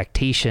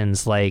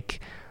expectations, like,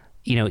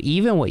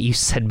 even what you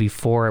said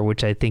before,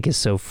 which I think is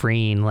so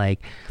freeing,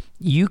 like,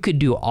 you could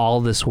do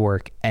all this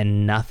work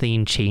and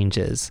nothing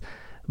changes.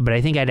 But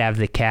I think I'd have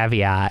the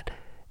caveat,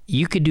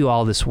 you could do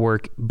all this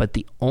work, but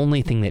the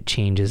only thing that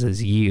changes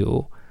is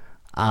you.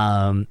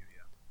 And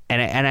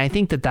I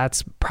think that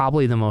that's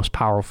probably the most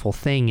powerful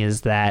thing,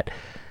 is that,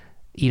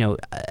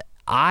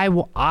 I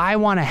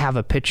want to have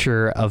a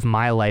picture of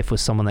my life with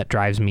someone that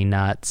drives me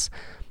nuts,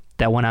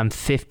 that when I'm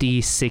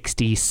 50,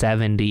 60,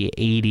 70,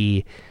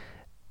 80,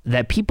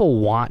 that people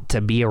want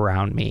to be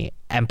around me.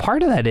 And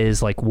part of that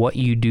is like what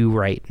you do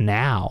right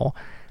now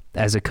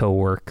as a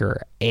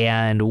coworker.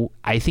 And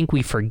I think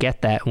we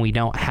forget that and we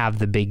don't have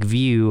the big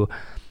view.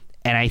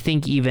 And I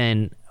think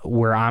even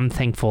where I'm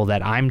thankful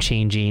that I'm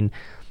changing,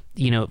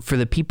 for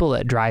the people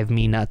that drive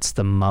me nuts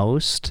the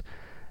most,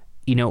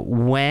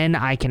 when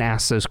I can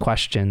ask those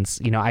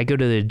questions, I go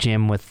to the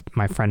gym with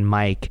my friend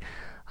Mike.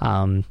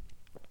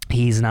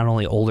 He's not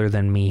only older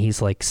than me,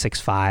 he's like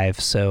 6'5".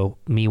 So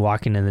me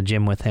walking in the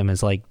gym with him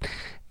is like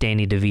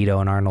Danny DeVito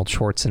and Arnold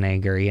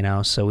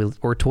Schwarzenegger, so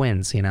we're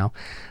twins,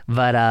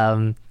 but,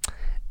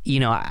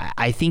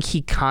 I think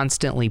he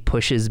constantly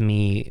pushes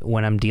me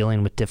when I'm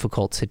dealing with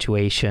difficult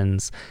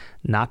situations,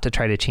 not to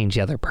try to change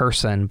the other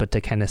person, but to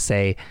kind of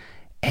say,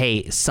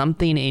 hey,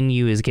 something in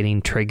you is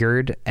getting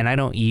triggered. And I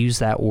don't use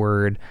that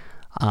word.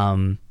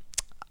 I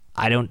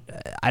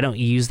don't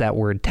use that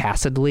word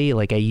tacitly.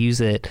 Like I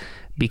use it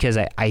because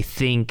I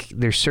think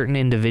there's certain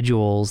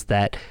individuals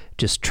that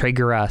just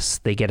trigger us.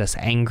 They get us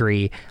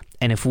angry.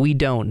 And if we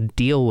don't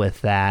deal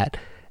with that,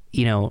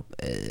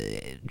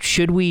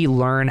 should we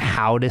learn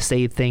how to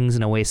say things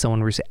in a way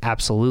someone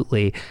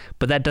absolutely,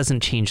 but that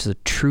doesn't change the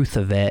truth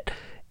of it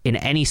in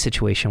any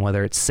situation,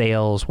 whether it's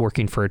sales,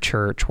 working for a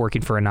church,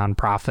 working for a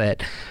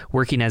nonprofit,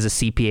 working as a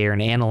CPA or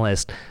an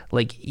analyst.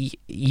 Like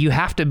you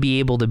have to be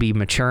able to be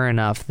mature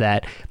enough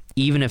that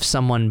even if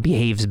someone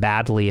behaves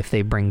badly, if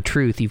they bring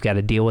truth, you've got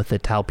to deal with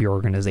it to help your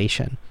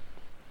organization.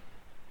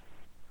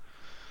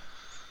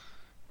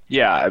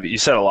 Yeah, you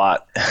said a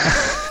lot.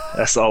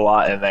 That's a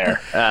lot in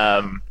there.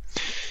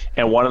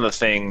 And one of the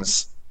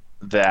things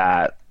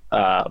that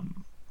I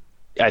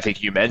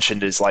think you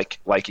mentioned is like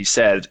you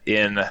said,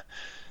 in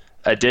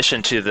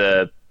addition to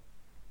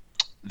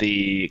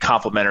the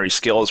complementary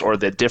skills or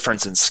the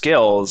difference in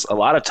skills, a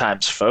lot of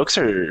times folks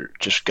are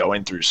just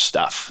going through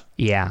stuff.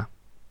 Yeah.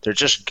 They're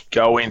just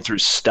going through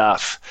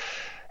stuff.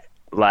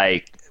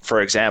 Like, for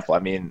example,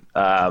 as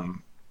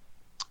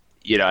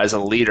a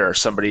leader,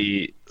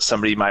 somebody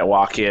might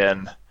walk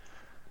in,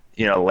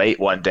 late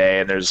one day,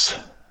 and there's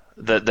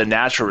the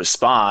natural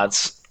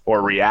response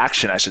or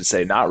reaction, I should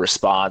say, not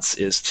response,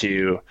 is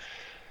to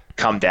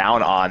come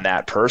down on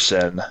that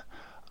person,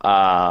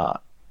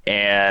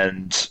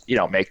 and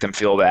make them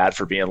feel bad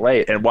for being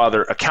late. And while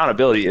their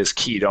accountability is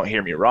key, don't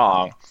hear me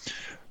wrong,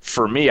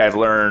 for me, I've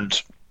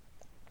learned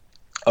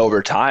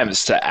over time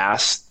is to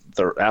ask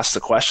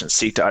the question,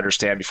 seek to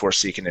understand before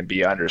seeking to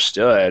be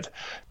understood,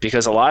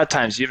 because a lot of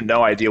times you have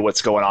no idea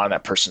what's going on in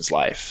that person's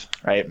life,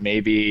 right?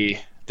 Maybe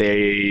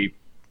they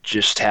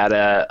just had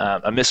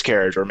a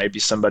miscarriage, or maybe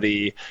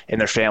somebody in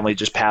their family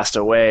just passed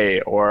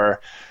away,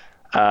 or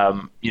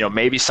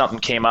maybe something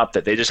came up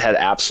that they just had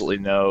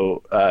absolutely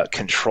no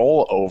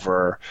control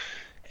over.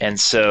 And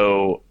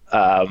so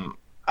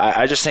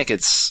I just think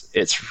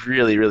it's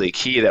really, really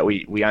key that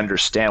we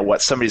understand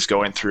what somebody's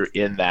going through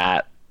in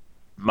that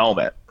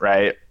moment,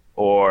 right?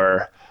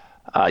 Or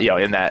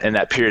in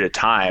that period of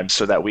time,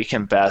 so that we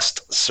can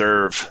best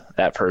serve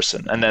that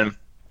person. And then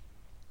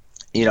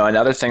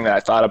another thing that I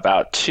thought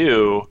about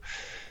too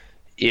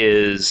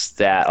is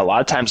that a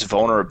lot of times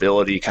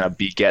vulnerability kind of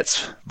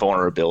begets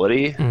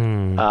vulnerability.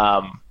 And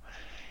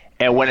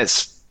when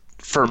it's,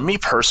 for me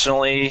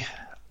personally,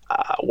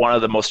 one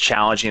of the most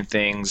challenging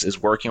things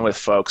is working with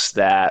folks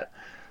that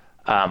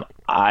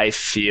I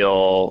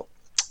feel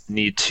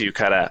need to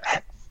kind of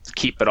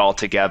keep it all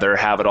together,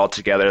 have it all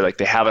together, like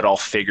they have it all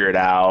figured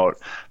out,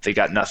 they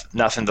got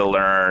nothing to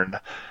learn,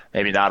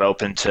 maybe not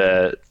open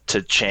to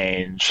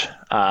change,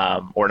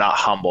 or not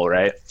humble,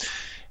 right?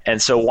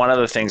 And so one of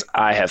the things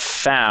I have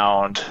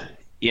found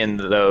in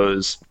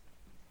those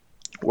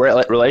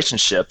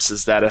relationships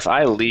is that if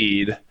I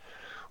lead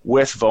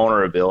with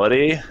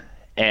vulnerability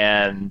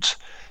and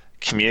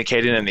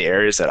communicating in the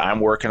areas that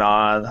I'm working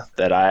on,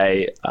 that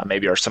I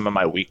maybe are some of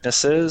my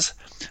weaknesses,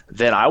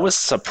 then I was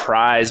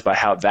surprised by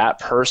how that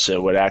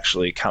person would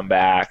actually come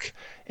back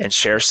and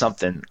share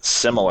something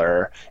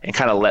similar and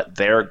kind of let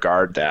their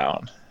guard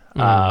down.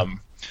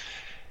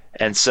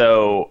 And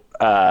so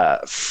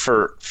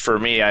for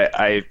me,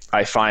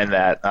 I find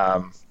that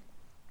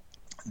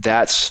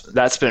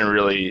that's been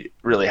really,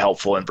 really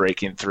helpful in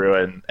breaking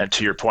through. And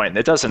to your point, and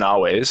it doesn't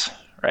always,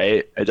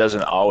 right? It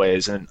doesn't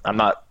always, and I'm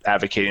not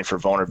advocating for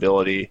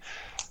vulnerability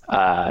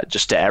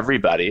just to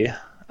everybody.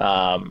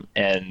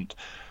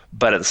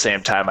 But at the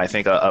same time, I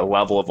think a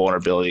level of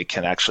vulnerability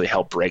can actually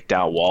help break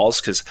down walls,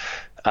 because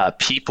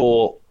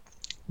people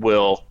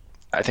will,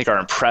 I think, are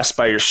impressed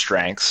by your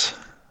strengths,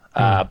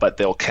 but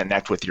they'll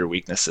connect with your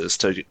weaknesses.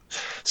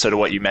 So to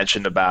what you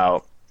mentioned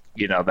about,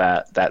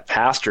 that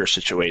pastor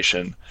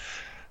situation,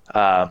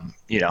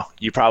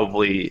 you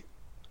probably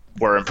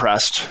were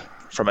impressed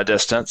from a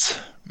distance,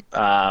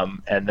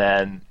 and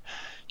then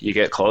you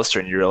get closer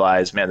and you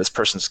realize, man, this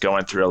person's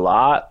going through a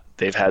lot.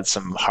 They've had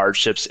some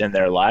hardships in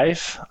their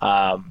life,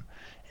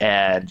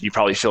 and you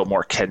probably feel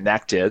more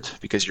connected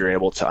because you're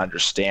able to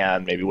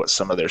understand maybe what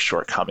some of their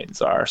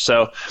shortcomings are.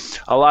 So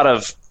a lot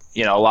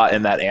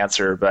in that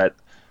answer, but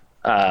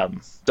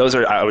those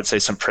are, I would say,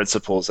 some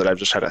principles that I've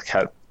just had to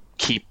kind of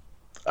keep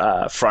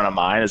front of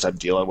mind as I'm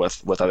dealing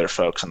with other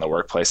folks in the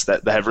workplace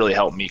that have really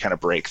helped me kind of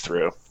break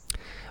through.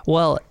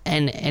 Well,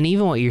 and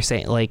even what you're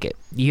saying, like,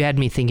 you had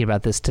me thinking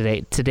about this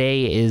today.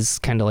 Today is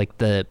kind of like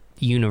the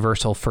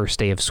universal first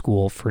day of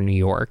school for New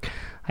York.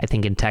 I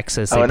think in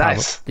Texas. Oh,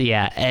 nice.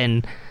 Yeah.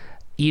 And,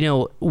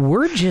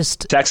 we're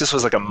just... Texas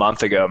was like a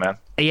month ago, man.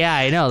 Yeah,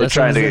 I know. That's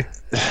trying to...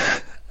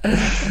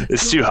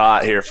 It's too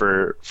hot here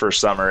for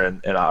summer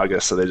in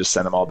August, so they just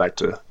send them all back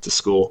to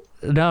school.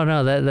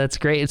 No, that's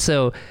great.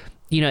 So,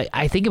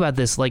 I think about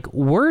this, like,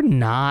 we're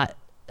not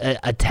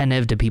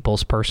attentive to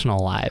people's personal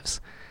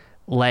lives.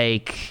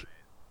 Like,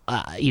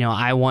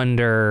 I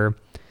wonder,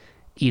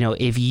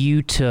 if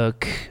you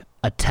took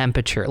a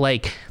temperature,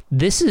 like,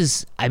 this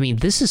is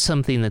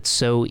something that's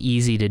so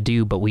easy to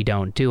do, but we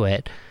don't do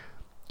it.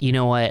 You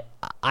know what?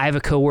 I have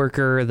a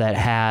coworker that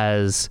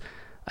has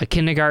a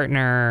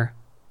kindergartner,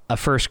 a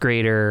first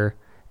grader,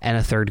 and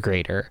a third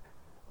grader.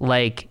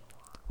 Like,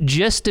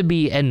 just to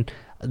be, and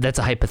that's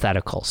a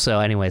hypothetical. So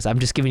anyways, I'm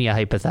just giving you a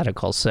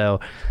hypothetical. So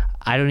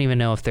I don't even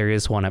know if there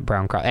is one at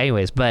Brown Cross.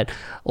 Anyways, but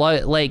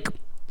like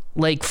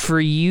for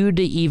you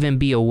to even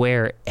be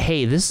aware,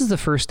 hey, this is the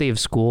first day of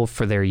school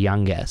for their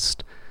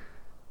youngest.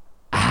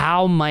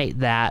 How might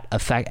that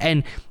affect?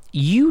 And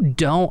you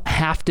don't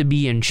have to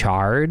be in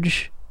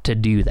charge to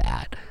do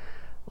that.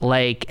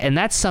 Like, and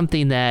that's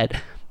something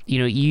that,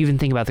 you even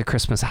think about the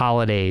Christmas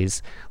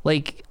holidays.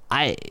 Like,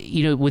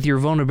 with your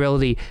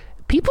vulnerability,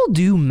 people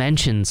do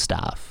mention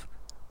stuff.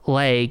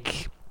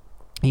 Like,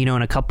 in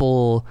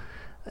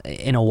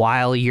a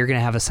while, you're going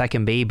to have a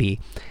second baby.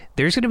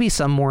 There's going to be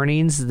some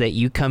mornings that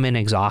you come in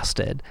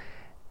exhausted,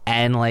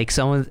 and like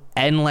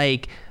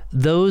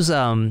those,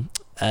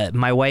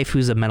 my wife,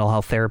 who's a mental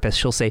health therapist,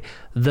 she'll say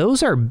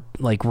those are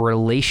like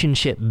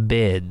relationship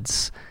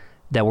bids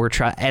that we're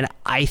trying. And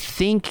I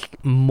think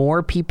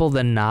more people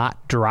than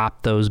not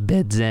drop those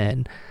bids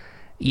in,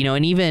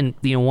 and even,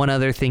 one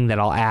other thing that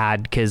I'll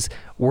add, because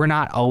we're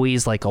not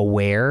always like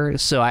aware.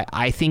 So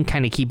I think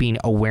kind of keeping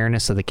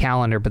awareness of the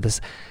calendar,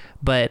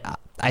 but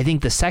I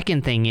think the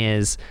second thing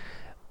is,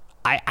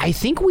 I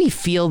think we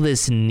feel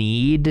this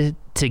need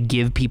to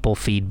give people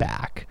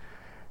feedback,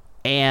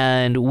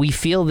 and we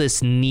feel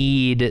this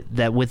need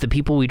that with the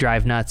people we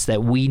drive nuts,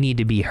 that we need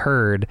to be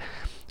heard.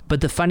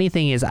 But the funny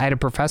thing is, I had a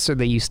professor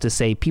that used to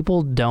say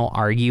people don't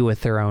argue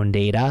with their own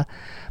data.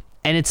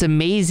 And it's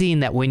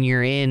amazing that when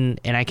you're in,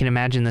 and I can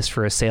imagine this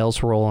for a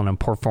sales role and a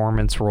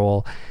performance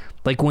role,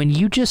 like when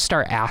you just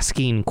start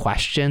asking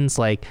questions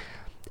like,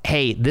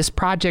 hey, this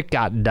project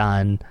got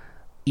done,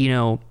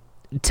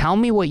 tell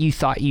me what you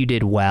thought you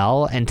did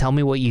well, and tell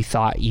me what you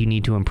thought you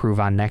need to improve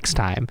on next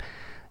time.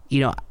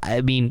 You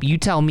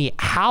tell me,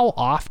 how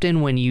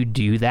often when you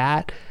do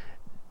that,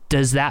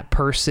 does that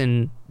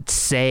person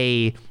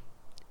say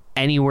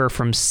anywhere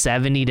from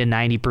 70 to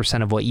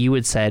 90% of what you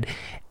had said?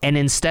 And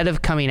instead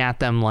of coming at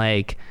them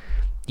like,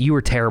 you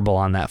were terrible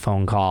on that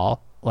phone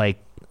call, like,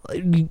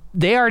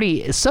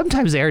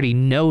 sometimes they already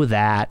know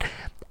that,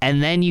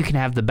 and then you can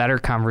have the better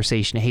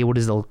conversation. Hey, what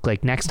does it look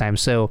like next time?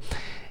 So,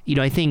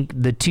 I think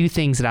the two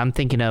things that I'm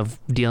thinking of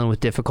dealing with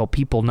difficult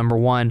people, number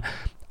one,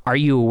 are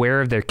you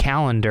aware of their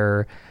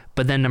calendar?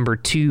 But then number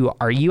two,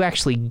 are you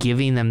actually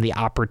giving them the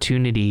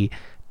opportunity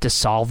to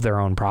solve their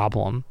own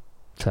problem?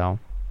 So.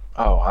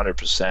 Oh,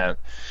 100%.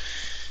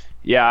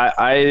 Yeah,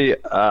 I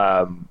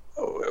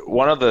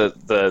one of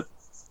the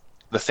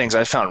things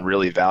I found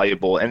really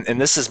valuable,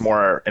 and this is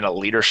more in a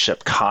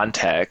leadership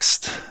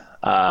context,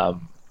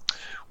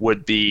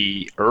 would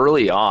be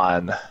early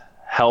on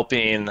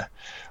helping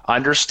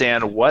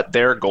understand what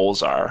their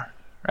goals are,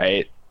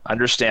 right?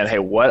 Understand, hey,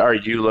 what are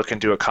you looking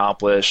to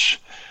accomplish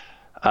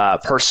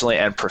personally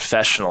and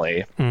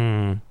professionally?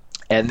 And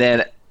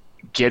then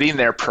getting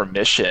their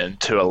permission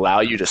to allow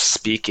you to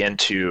speak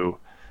into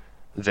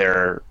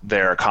their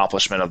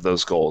accomplishment of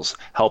those goals,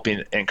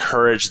 helping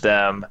encourage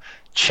them,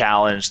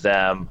 challenge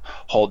them,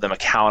 hold them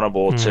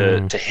accountable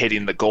to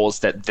hitting the goals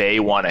that they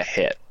want to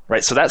hit,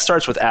 right? So that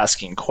starts with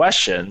asking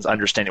questions,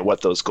 understanding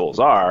what those goals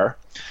are,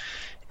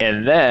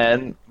 and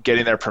then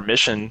getting their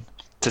permission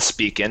to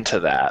speak into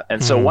that.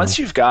 And so once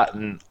you've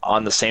gotten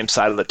on the same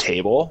side of the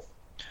table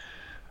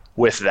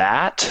with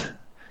that,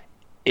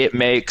 it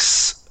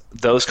makes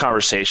those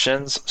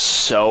conversations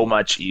so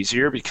much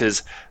easier,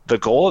 because the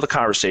goal of the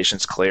conversation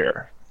is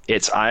clear.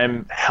 It's,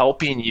 I'm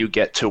helping you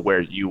get to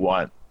where you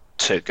want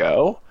to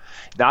go.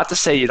 Not to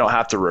say you don't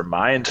have to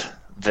remind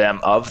them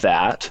of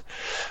that,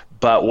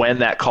 but when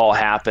that call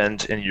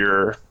happened in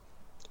your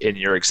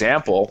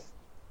example,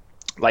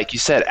 like you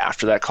said,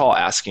 after that call,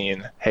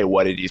 asking, hey,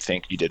 what did you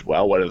think you did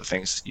well? What are the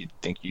things you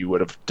think you would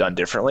have done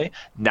differently?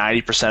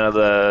 90% of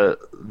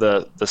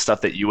the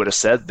stuff that you would have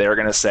said, they're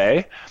going to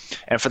say.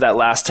 And for that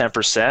last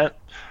 10%,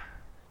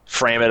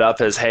 frame it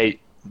up as, hey,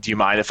 do you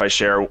mind if I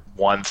share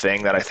one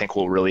thing that I think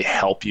will really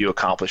help you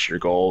accomplish your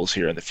goals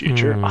here in the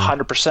future?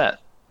 100%.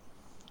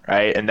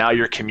 right? And now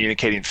you're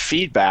communicating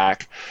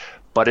feedback,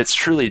 but it's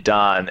truly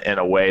done in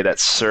a way that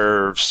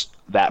serves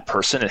that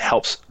person and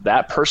helps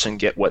that person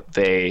get what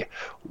they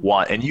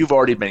want. And you've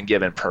already been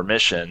given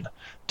permission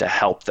to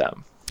help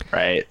them,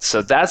 right?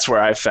 So that's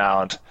where I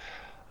found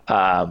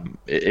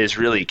is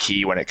really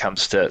key when it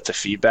comes to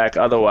feedback.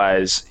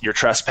 Otherwise, you're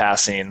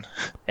trespassing,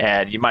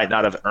 and you might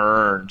not have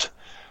earned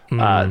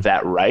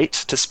that right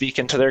to speak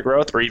into their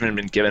growth, or even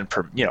been given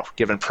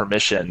given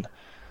permission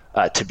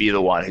to be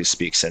the one who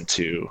speaks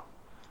into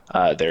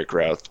their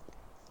growth.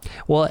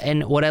 Well,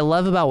 and what I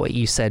love about what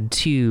you said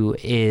too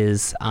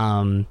is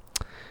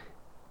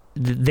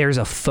there's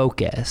a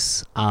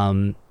focus.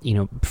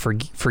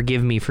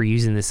 Forgive me for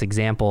using this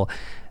example.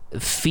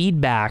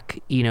 Feedback,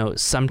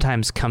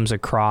 sometimes comes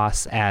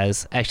across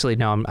as, actually,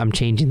 no, I'm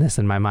changing this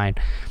in my mind.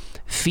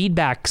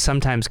 Feedback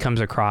sometimes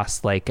comes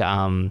across like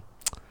a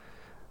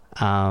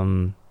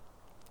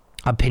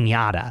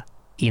piñata,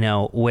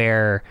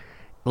 where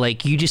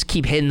like you just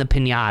keep hitting the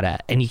piñata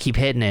and you keep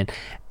hitting it,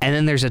 and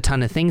then there's a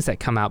ton of things that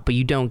come out, but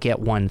you don't get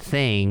one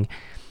thing.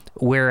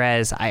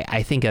 Whereas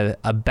I think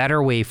a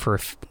better way for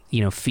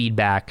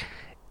feedback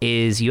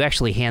is you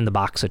actually hand the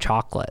box of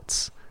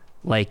chocolates.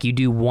 Like you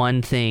do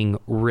one thing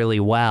really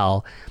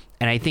well,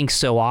 and I think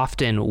so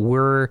often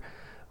we're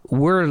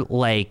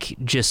like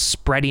just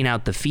spreading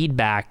out the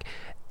feedback,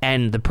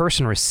 and the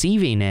person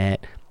receiving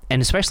it,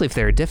 and especially if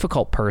they're a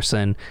difficult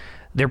person,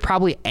 they're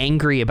probably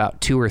angry about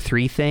 2 or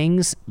 3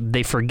 things.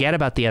 They forget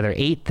about the other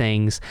 8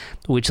 things,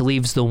 which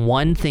leaves the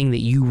one thing that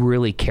you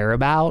really care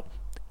about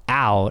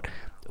out.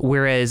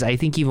 Whereas I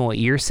think even what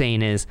you're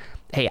saying is,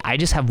 hey, I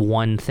just have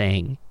one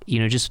thing,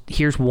 just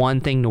here's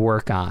one thing to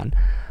work on.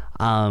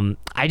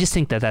 I just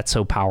think that that's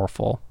so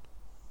powerful.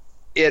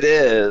 It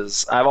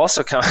is. I've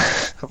also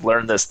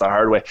learned this the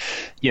hard way.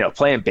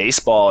 Playing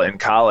baseball in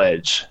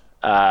college,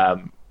 I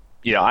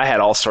had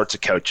all sorts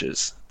of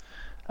coaches.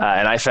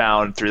 And I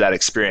found through that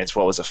experience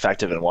what was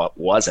effective and what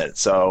wasn't.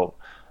 So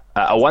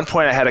at one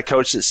point I had a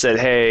coach that said,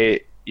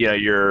 hey,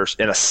 you're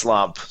in a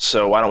slump,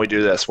 so why don't we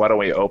do this? Why don't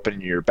we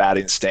open your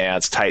batting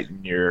stance,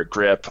 tighten your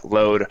grip,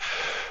 load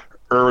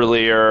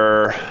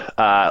earlier,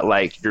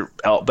 like your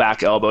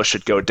back elbow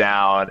should go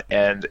down.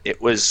 And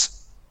it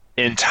was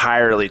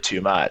entirely too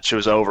much. It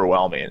was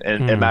overwhelming.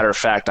 And as a matter of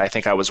fact, I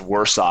think I was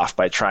worse off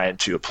by trying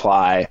to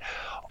apply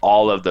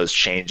all of those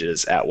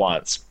changes at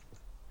once.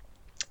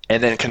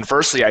 And then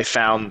conversely, I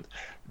found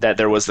that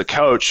there was the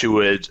coach who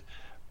would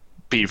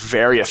be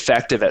very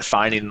effective at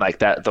finding like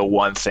the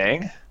one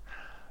thing.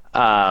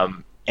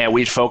 And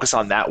we'd focus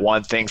on that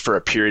one thing for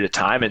a period of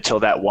time until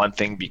that one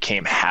thing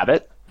became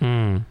habit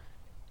and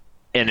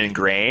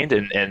ingrained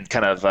and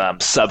kind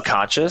of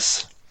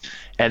subconscious.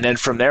 And then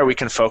from there, we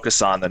can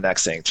focus on the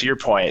next thing. To your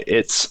point,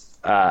 it's,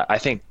 I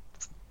think,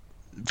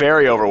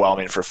 very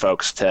overwhelming for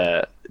folks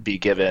to be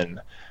given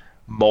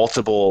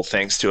multiple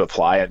things to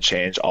apply and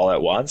change all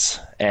at once.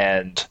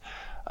 And,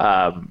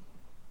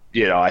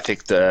 I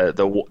think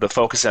the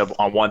focus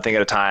on one thing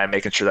at a time,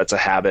 making sure that's a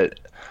habit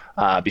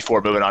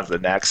before moving on to the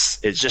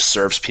next, it just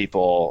serves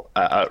people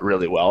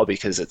really well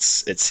because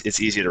it's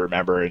easy to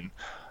remember and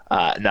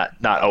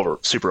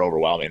not super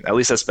overwhelming. At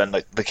least that's been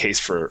the case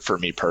for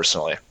me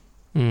personally.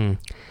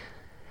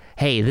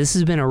 Hey, this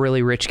has been a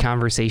really rich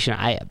conversation.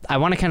 I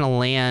want to kind of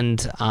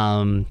land,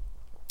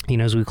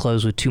 as we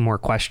close with 2 more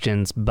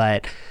questions,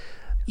 but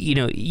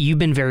you've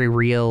been very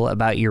real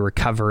about your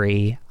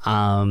recovery,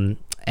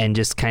 and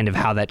just kind of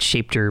how that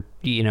shaped your,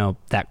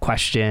 that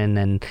question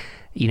and,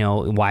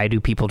 why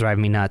do people drive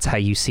me nuts, how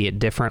you see it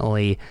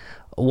differently.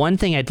 One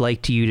thing I'd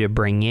like you to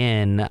bring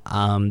in,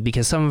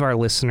 because some of our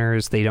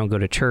listeners, they don't go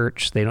to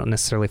church, they don't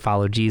necessarily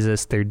follow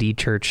Jesus, they're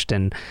de-churched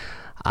and,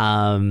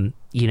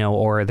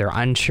 or they're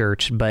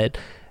unchurched, but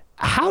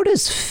how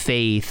does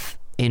faith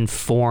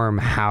inform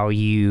how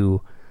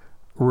you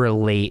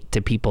relate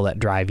to people that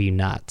drive you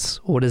nuts?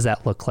 What does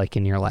that look like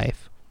in your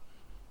life?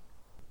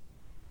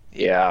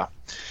 Yeah.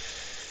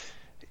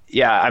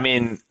 I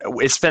mean,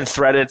 it's been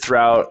threaded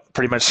throughout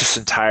pretty much this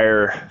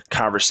entire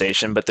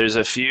conversation, but there's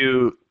a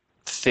few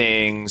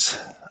things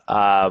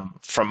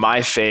from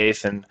my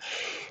faith and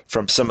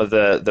from some of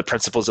the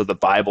principles of the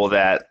Bible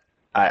that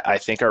I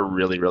think are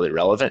really, really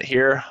relevant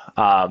here.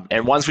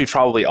 And ones we've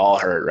probably all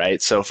heard,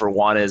 right? So for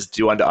one is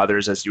do unto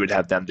others as you would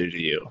have them do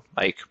to you.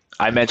 Like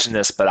I mentioned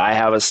this, but I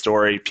have a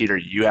story. Peter,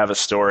 you have a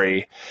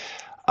story.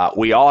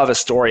 We all have a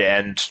story,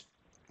 and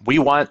we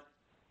want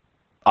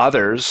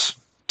others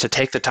to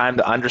take the time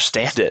to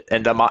understand it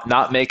and to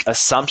not make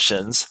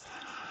assumptions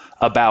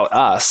about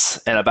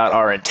us and about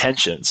our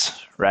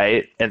intentions,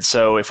 right? And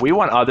so if we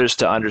want others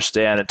to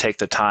understand and take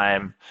the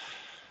time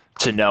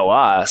to know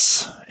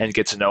us and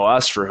get to know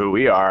us for who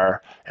we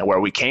are and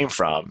where we came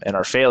from and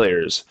our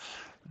failures,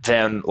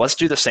 then let's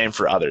do the same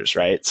for others,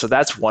 right? So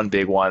that's one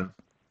big one.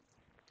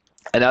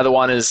 Another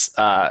one is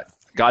God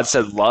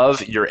said,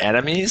 love your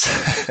enemies.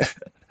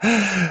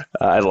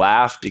 I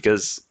laugh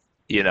because,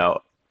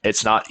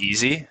 it's not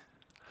easy.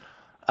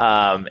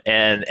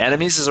 And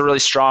enemies is a really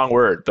strong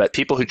word, but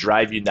people who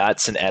drive you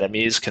nuts and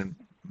enemies can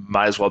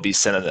might as well be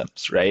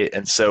synonyms, right?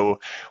 And so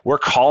we're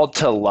called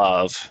to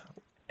love,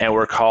 and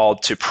we're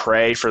called to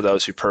pray for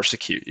those who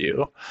persecute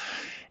you.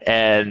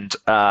 And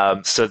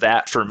so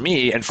that for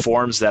me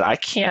informs that I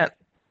can't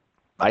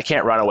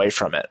run away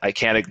from it. I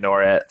can't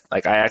ignore it.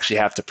 Like, I actually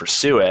have to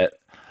pursue it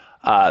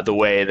the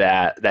way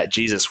that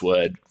Jesus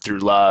would, through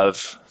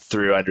love,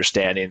 through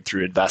understanding,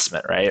 through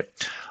investment, right?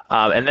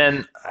 And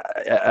then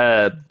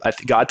I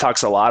think God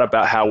talks a lot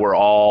about how we're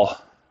all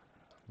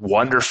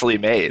wonderfully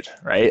made,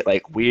 right?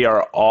 Like, we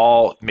are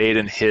all made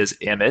in his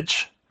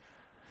image.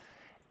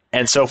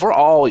 And so if we're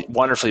all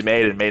wonderfully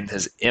made and made in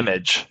his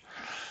image,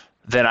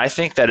 then I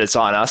think that it's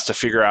on us to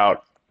figure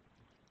out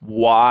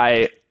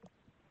what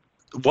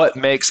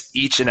makes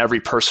each and every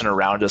person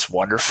around us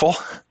wonderful,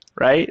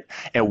 right?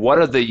 And what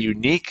are the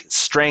unique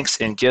strengths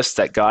and gifts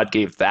that God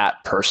gave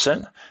that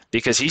person?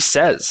 Because he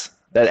says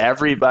that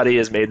everybody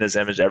is made in his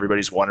image,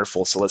 everybody's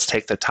wonderful. So let's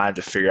take the time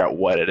to figure out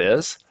what it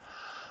is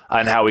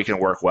and how we can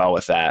work well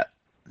with that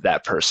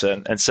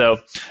person. And so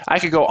I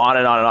could go on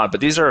and on and on,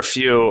 but these are a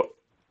few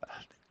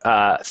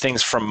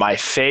things from my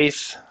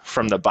faith,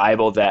 from the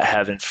Bible, that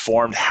have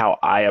informed how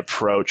I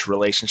approach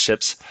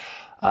relationships,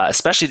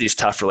 especially these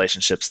tough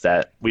relationships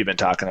that we've been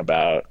talking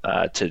about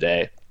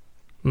today.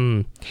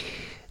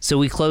 So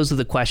we close with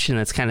a question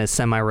that's kind of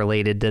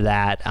semi-related to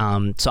that.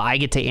 So I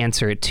get to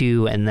answer it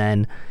too, and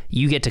then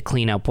you get to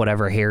clean up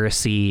whatever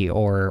heresy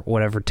or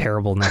whatever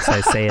terribleness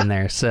I say in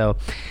there. So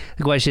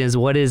the question is,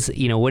 what does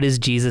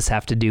Jesus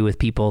have to do with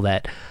people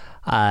that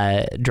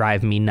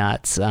drive me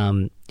nuts?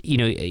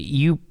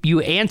 You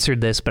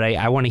answered this, but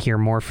I want to hear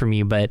more from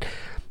you. But,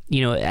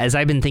 as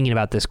I've been thinking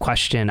about this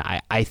question,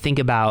 I think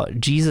about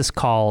Jesus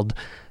called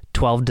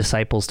 12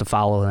 disciples to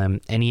follow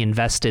him, and he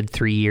invested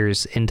 3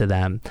 years into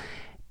them.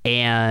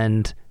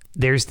 And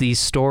there's these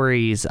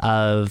stories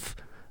of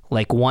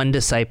like one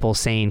disciple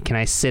saying, "Can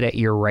I sit at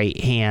your right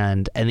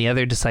hand?" and the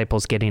other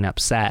disciples getting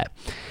upset.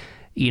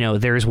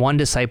 There's one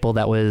disciple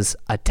that was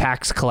a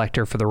tax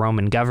collector for the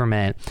Roman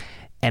government,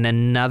 and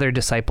another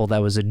disciple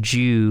that was a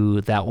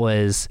Jew that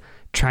was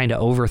trying to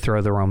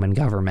overthrow the Roman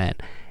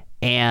government.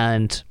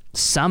 And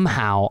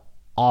somehow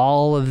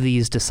all of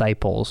these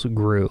disciples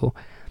grew.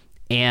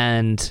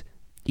 And,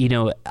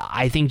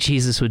 I think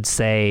Jesus would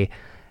say,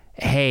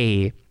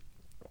 hey,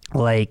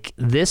 like,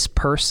 this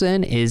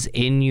person is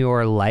in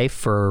your life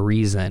for a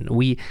reason.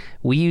 We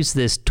use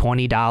this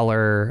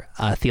 $20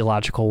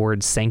 theological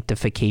word,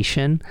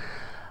 sanctification.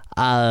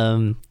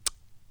 But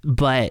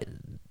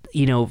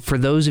for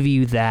those of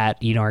you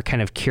that, are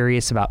kind of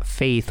curious about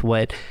faith,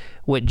 what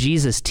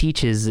Jesus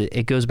teaches,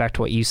 it goes back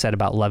to what you said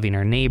about loving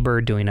our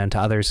neighbor, doing unto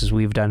others as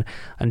we've done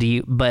unto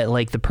you. But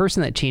like, the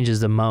person that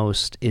changes the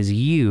most is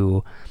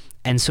you.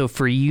 And so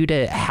for you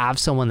to have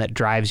someone that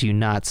drives you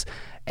nuts,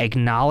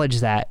 acknowledge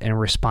that and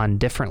respond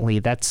differently,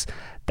 that's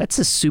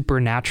a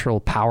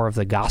supernatural power of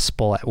the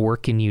gospel at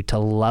work in you to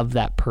love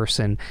that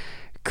person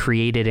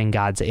created in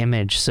God's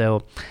image.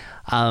 So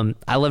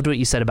I loved what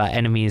you said about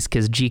enemies,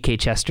 because G.K.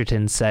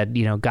 Chesterton said,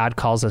 God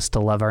calls us to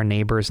love our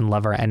neighbors and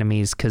love our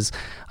enemies because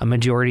a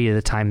majority of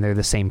the time they're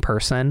the same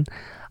person.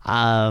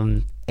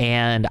 And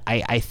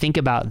I think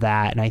about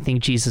that, and I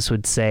think Jesus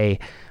would say,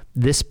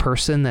 this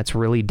person that's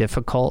really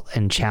difficult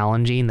and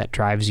challenging, that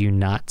drives you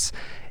nuts,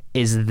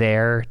 is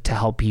there to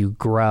help you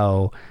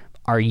grow.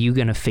 Are you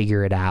going to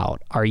figure it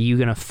out? Are you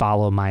going to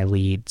follow my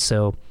lead?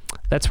 So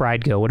that's where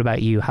I'd go. What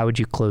about you? How would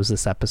you close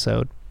this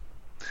episode?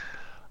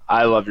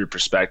 I love your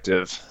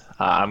perspective.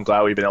 I'm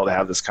glad we've been able to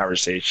have this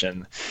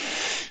conversation.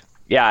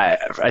 Yeah,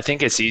 I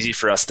think it's easy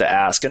for us to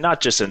ask, and not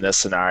just in this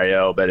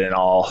scenario, but in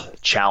all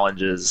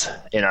challenges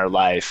in our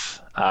life,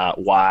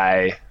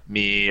 why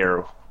me,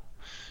 or,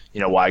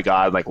 why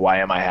God? Like, why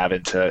am I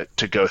having to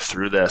go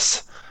through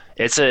this?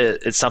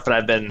 It's something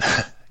I've been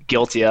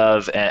guilty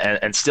of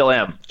and still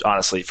am,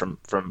 honestly, from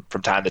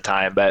time to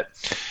time. But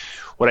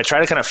what I try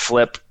to kind of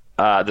flip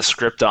the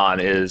script on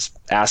is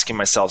asking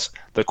myself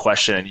the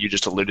question, and you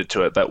just alluded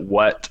to it, but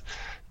what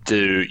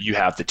do you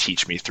have to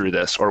teach me through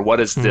this? Or what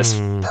does this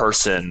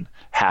person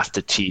have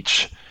to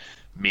teach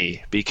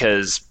me?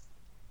 Because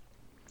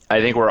I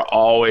think we're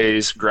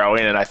always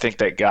growing, and I think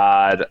that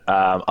God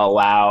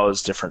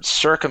allows different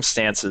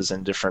circumstances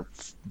and different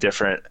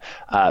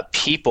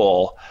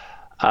people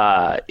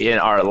in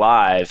our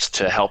lives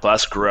to help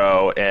us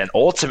grow and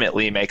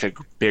ultimately make a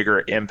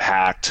bigger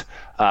impact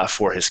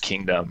for his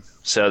kingdom.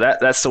 So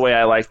that's the way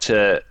I like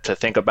to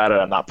think about it.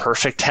 I'm not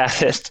perfect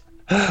at it,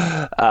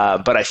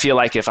 but I feel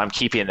like if I'm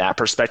keeping that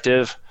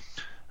perspective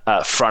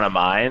front of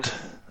mind,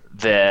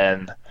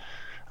 then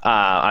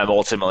I'm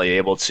ultimately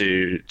able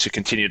to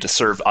continue to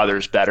serve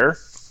others better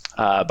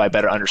by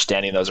better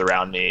understanding those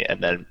around me,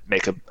 and then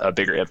make a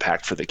bigger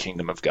impact for the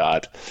kingdom of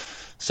God.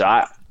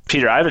 So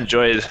Peter, I've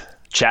enjoyed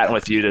chatting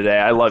with you today.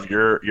 I love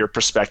your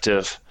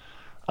perspective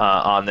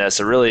on this.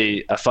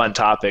 A fun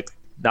topic,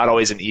 not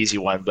always an easy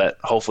one, but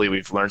hopefully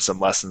we've learned some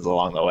lessons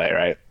along the way,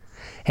 right?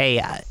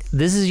 Hey,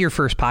 this is your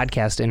first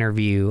podcast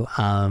interview.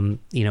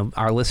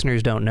 Our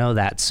listeners don't know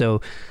that.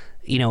 So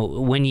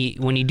when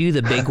you do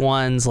the big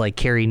ones like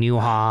Carey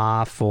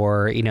Nieuwhof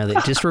or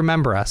just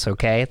remember us,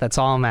 okay? That's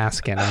all I'm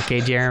asking,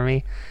 okay,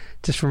 Jeremy?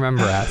 Just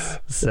remember us.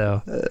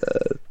 So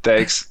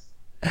thanks,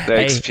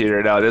 hey.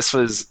 Peter. No, this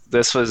was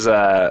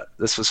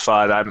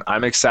fun.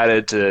 I'm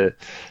excited to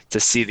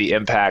see the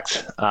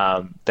impact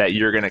that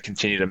you're going to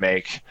continue to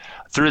make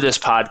through this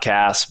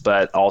podcast,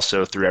 but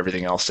also through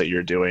everything else that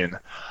you're doing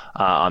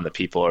on the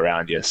people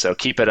around you. So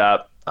keep it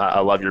up. I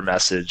love your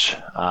message,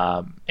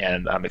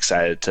 and I'm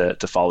excited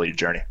to follow your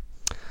journey.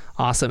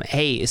 Awesome.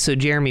 Hey, so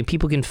Jeremy,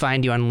 people can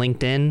find you on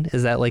LinkedIn.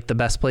 Is that like the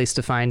best place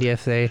to find you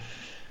if they...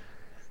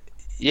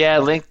 Yeah,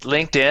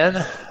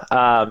 LinkedIn.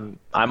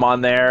 I'm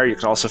on there. You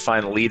can also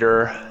find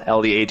Leadr,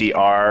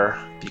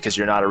 Leadr, because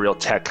you're not a real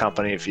tech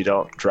company if you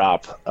don't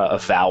drop a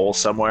vowel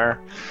somewhere.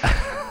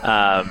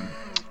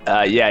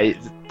 Yeah,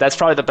 that's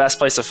probably the best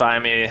place to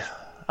find me.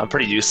 I'm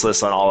pretty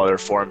useless on all other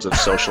forms of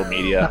social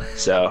media,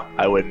 so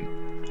I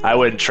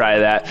wouldn't try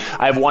that.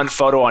 I have one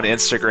photo on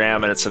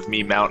Instagram, and it's of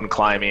me mountain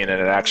climbing, and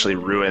it actually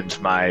ruined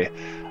my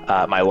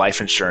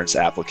life insurance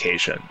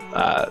application.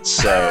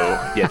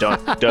 So yeah,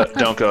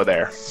 don't go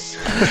there.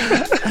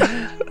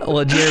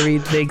 Well, Jeremy,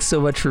 thanks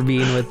so much for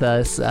being with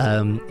us.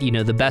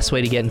 The best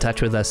way to get in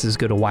touch with us is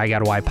go to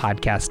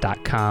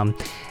whygotawhypodcast.com.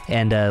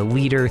 And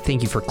Leadr,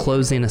 thank you for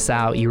closing us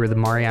out. You were the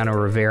Mariano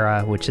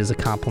Rivera, which is a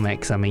compliment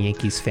because I'm a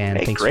Yankees fan.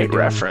 Hey, thanks great for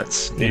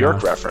reference. New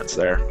York reference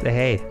there.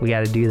 Hey, we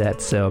got to do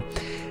that. So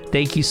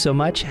thank you so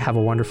much. Have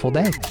a wonderful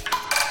day.